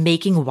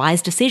making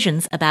wise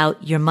decisions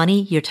about your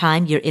money, your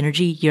time, your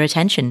energy, your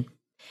attention.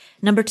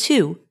 Number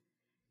 2,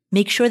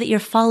 make sure that you're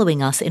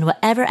following us in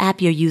whatever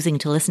app you're using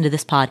to listen to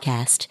this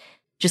podcast.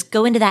 Just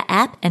go into that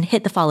app and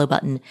hit the follow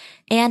button.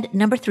 And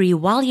number 3,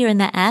 while you're in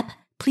that app,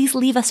 please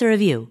leave us a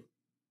review.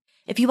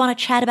 If you want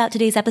to chat about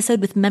today's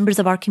episode with members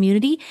of our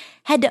community,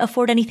 head to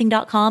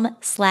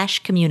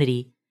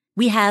affordanything.com/community.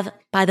 We have,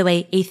 by the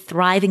way, a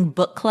thriving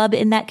book club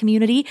in that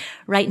community.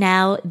 Right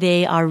now,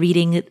 they are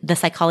reading The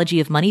Psychology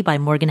of Money by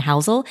Morgan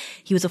Housel.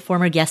 He was a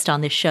former guest on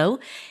this show.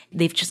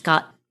 They've just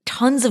got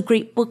tons of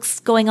great books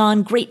going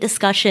on, great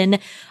discussion.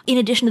 In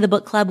addition to the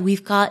book club,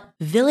 we've got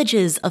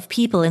villages of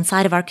people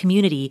inside of our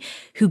community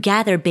who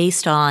gather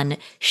based on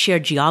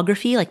shared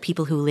geography, like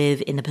people who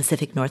live in the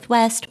Pacific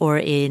Northwest or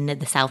in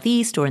the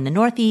Southeast or in the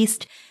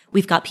Northeast.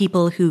 We've got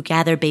people who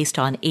gather based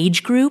on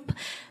age group,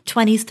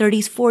 20s,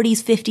 30s,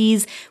 40s,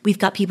 50s. We've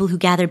got people who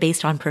gather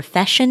based on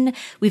profession.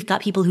 We've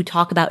got people who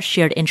talk about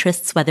shared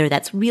interests, whether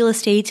that's real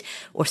estate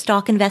or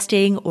stock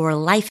investing or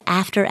life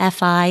after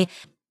FI.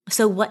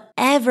 So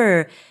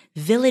whatever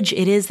village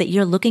it is that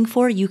you're looking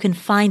for, you can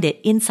find it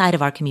inside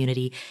of our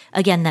community.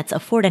 Again, that's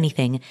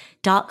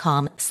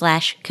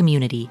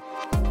affordanything.com/community.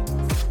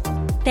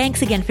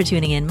 Thanks again for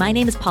tuning in. My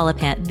name is Paula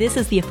Pant. This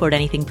is the Afford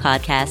Anything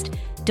podcast.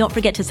 Don't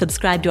forget to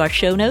subscribe to our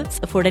show notes,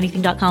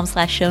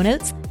 affordanything.com/show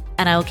notes.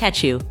 and I will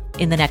catch you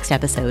in the next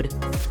episode.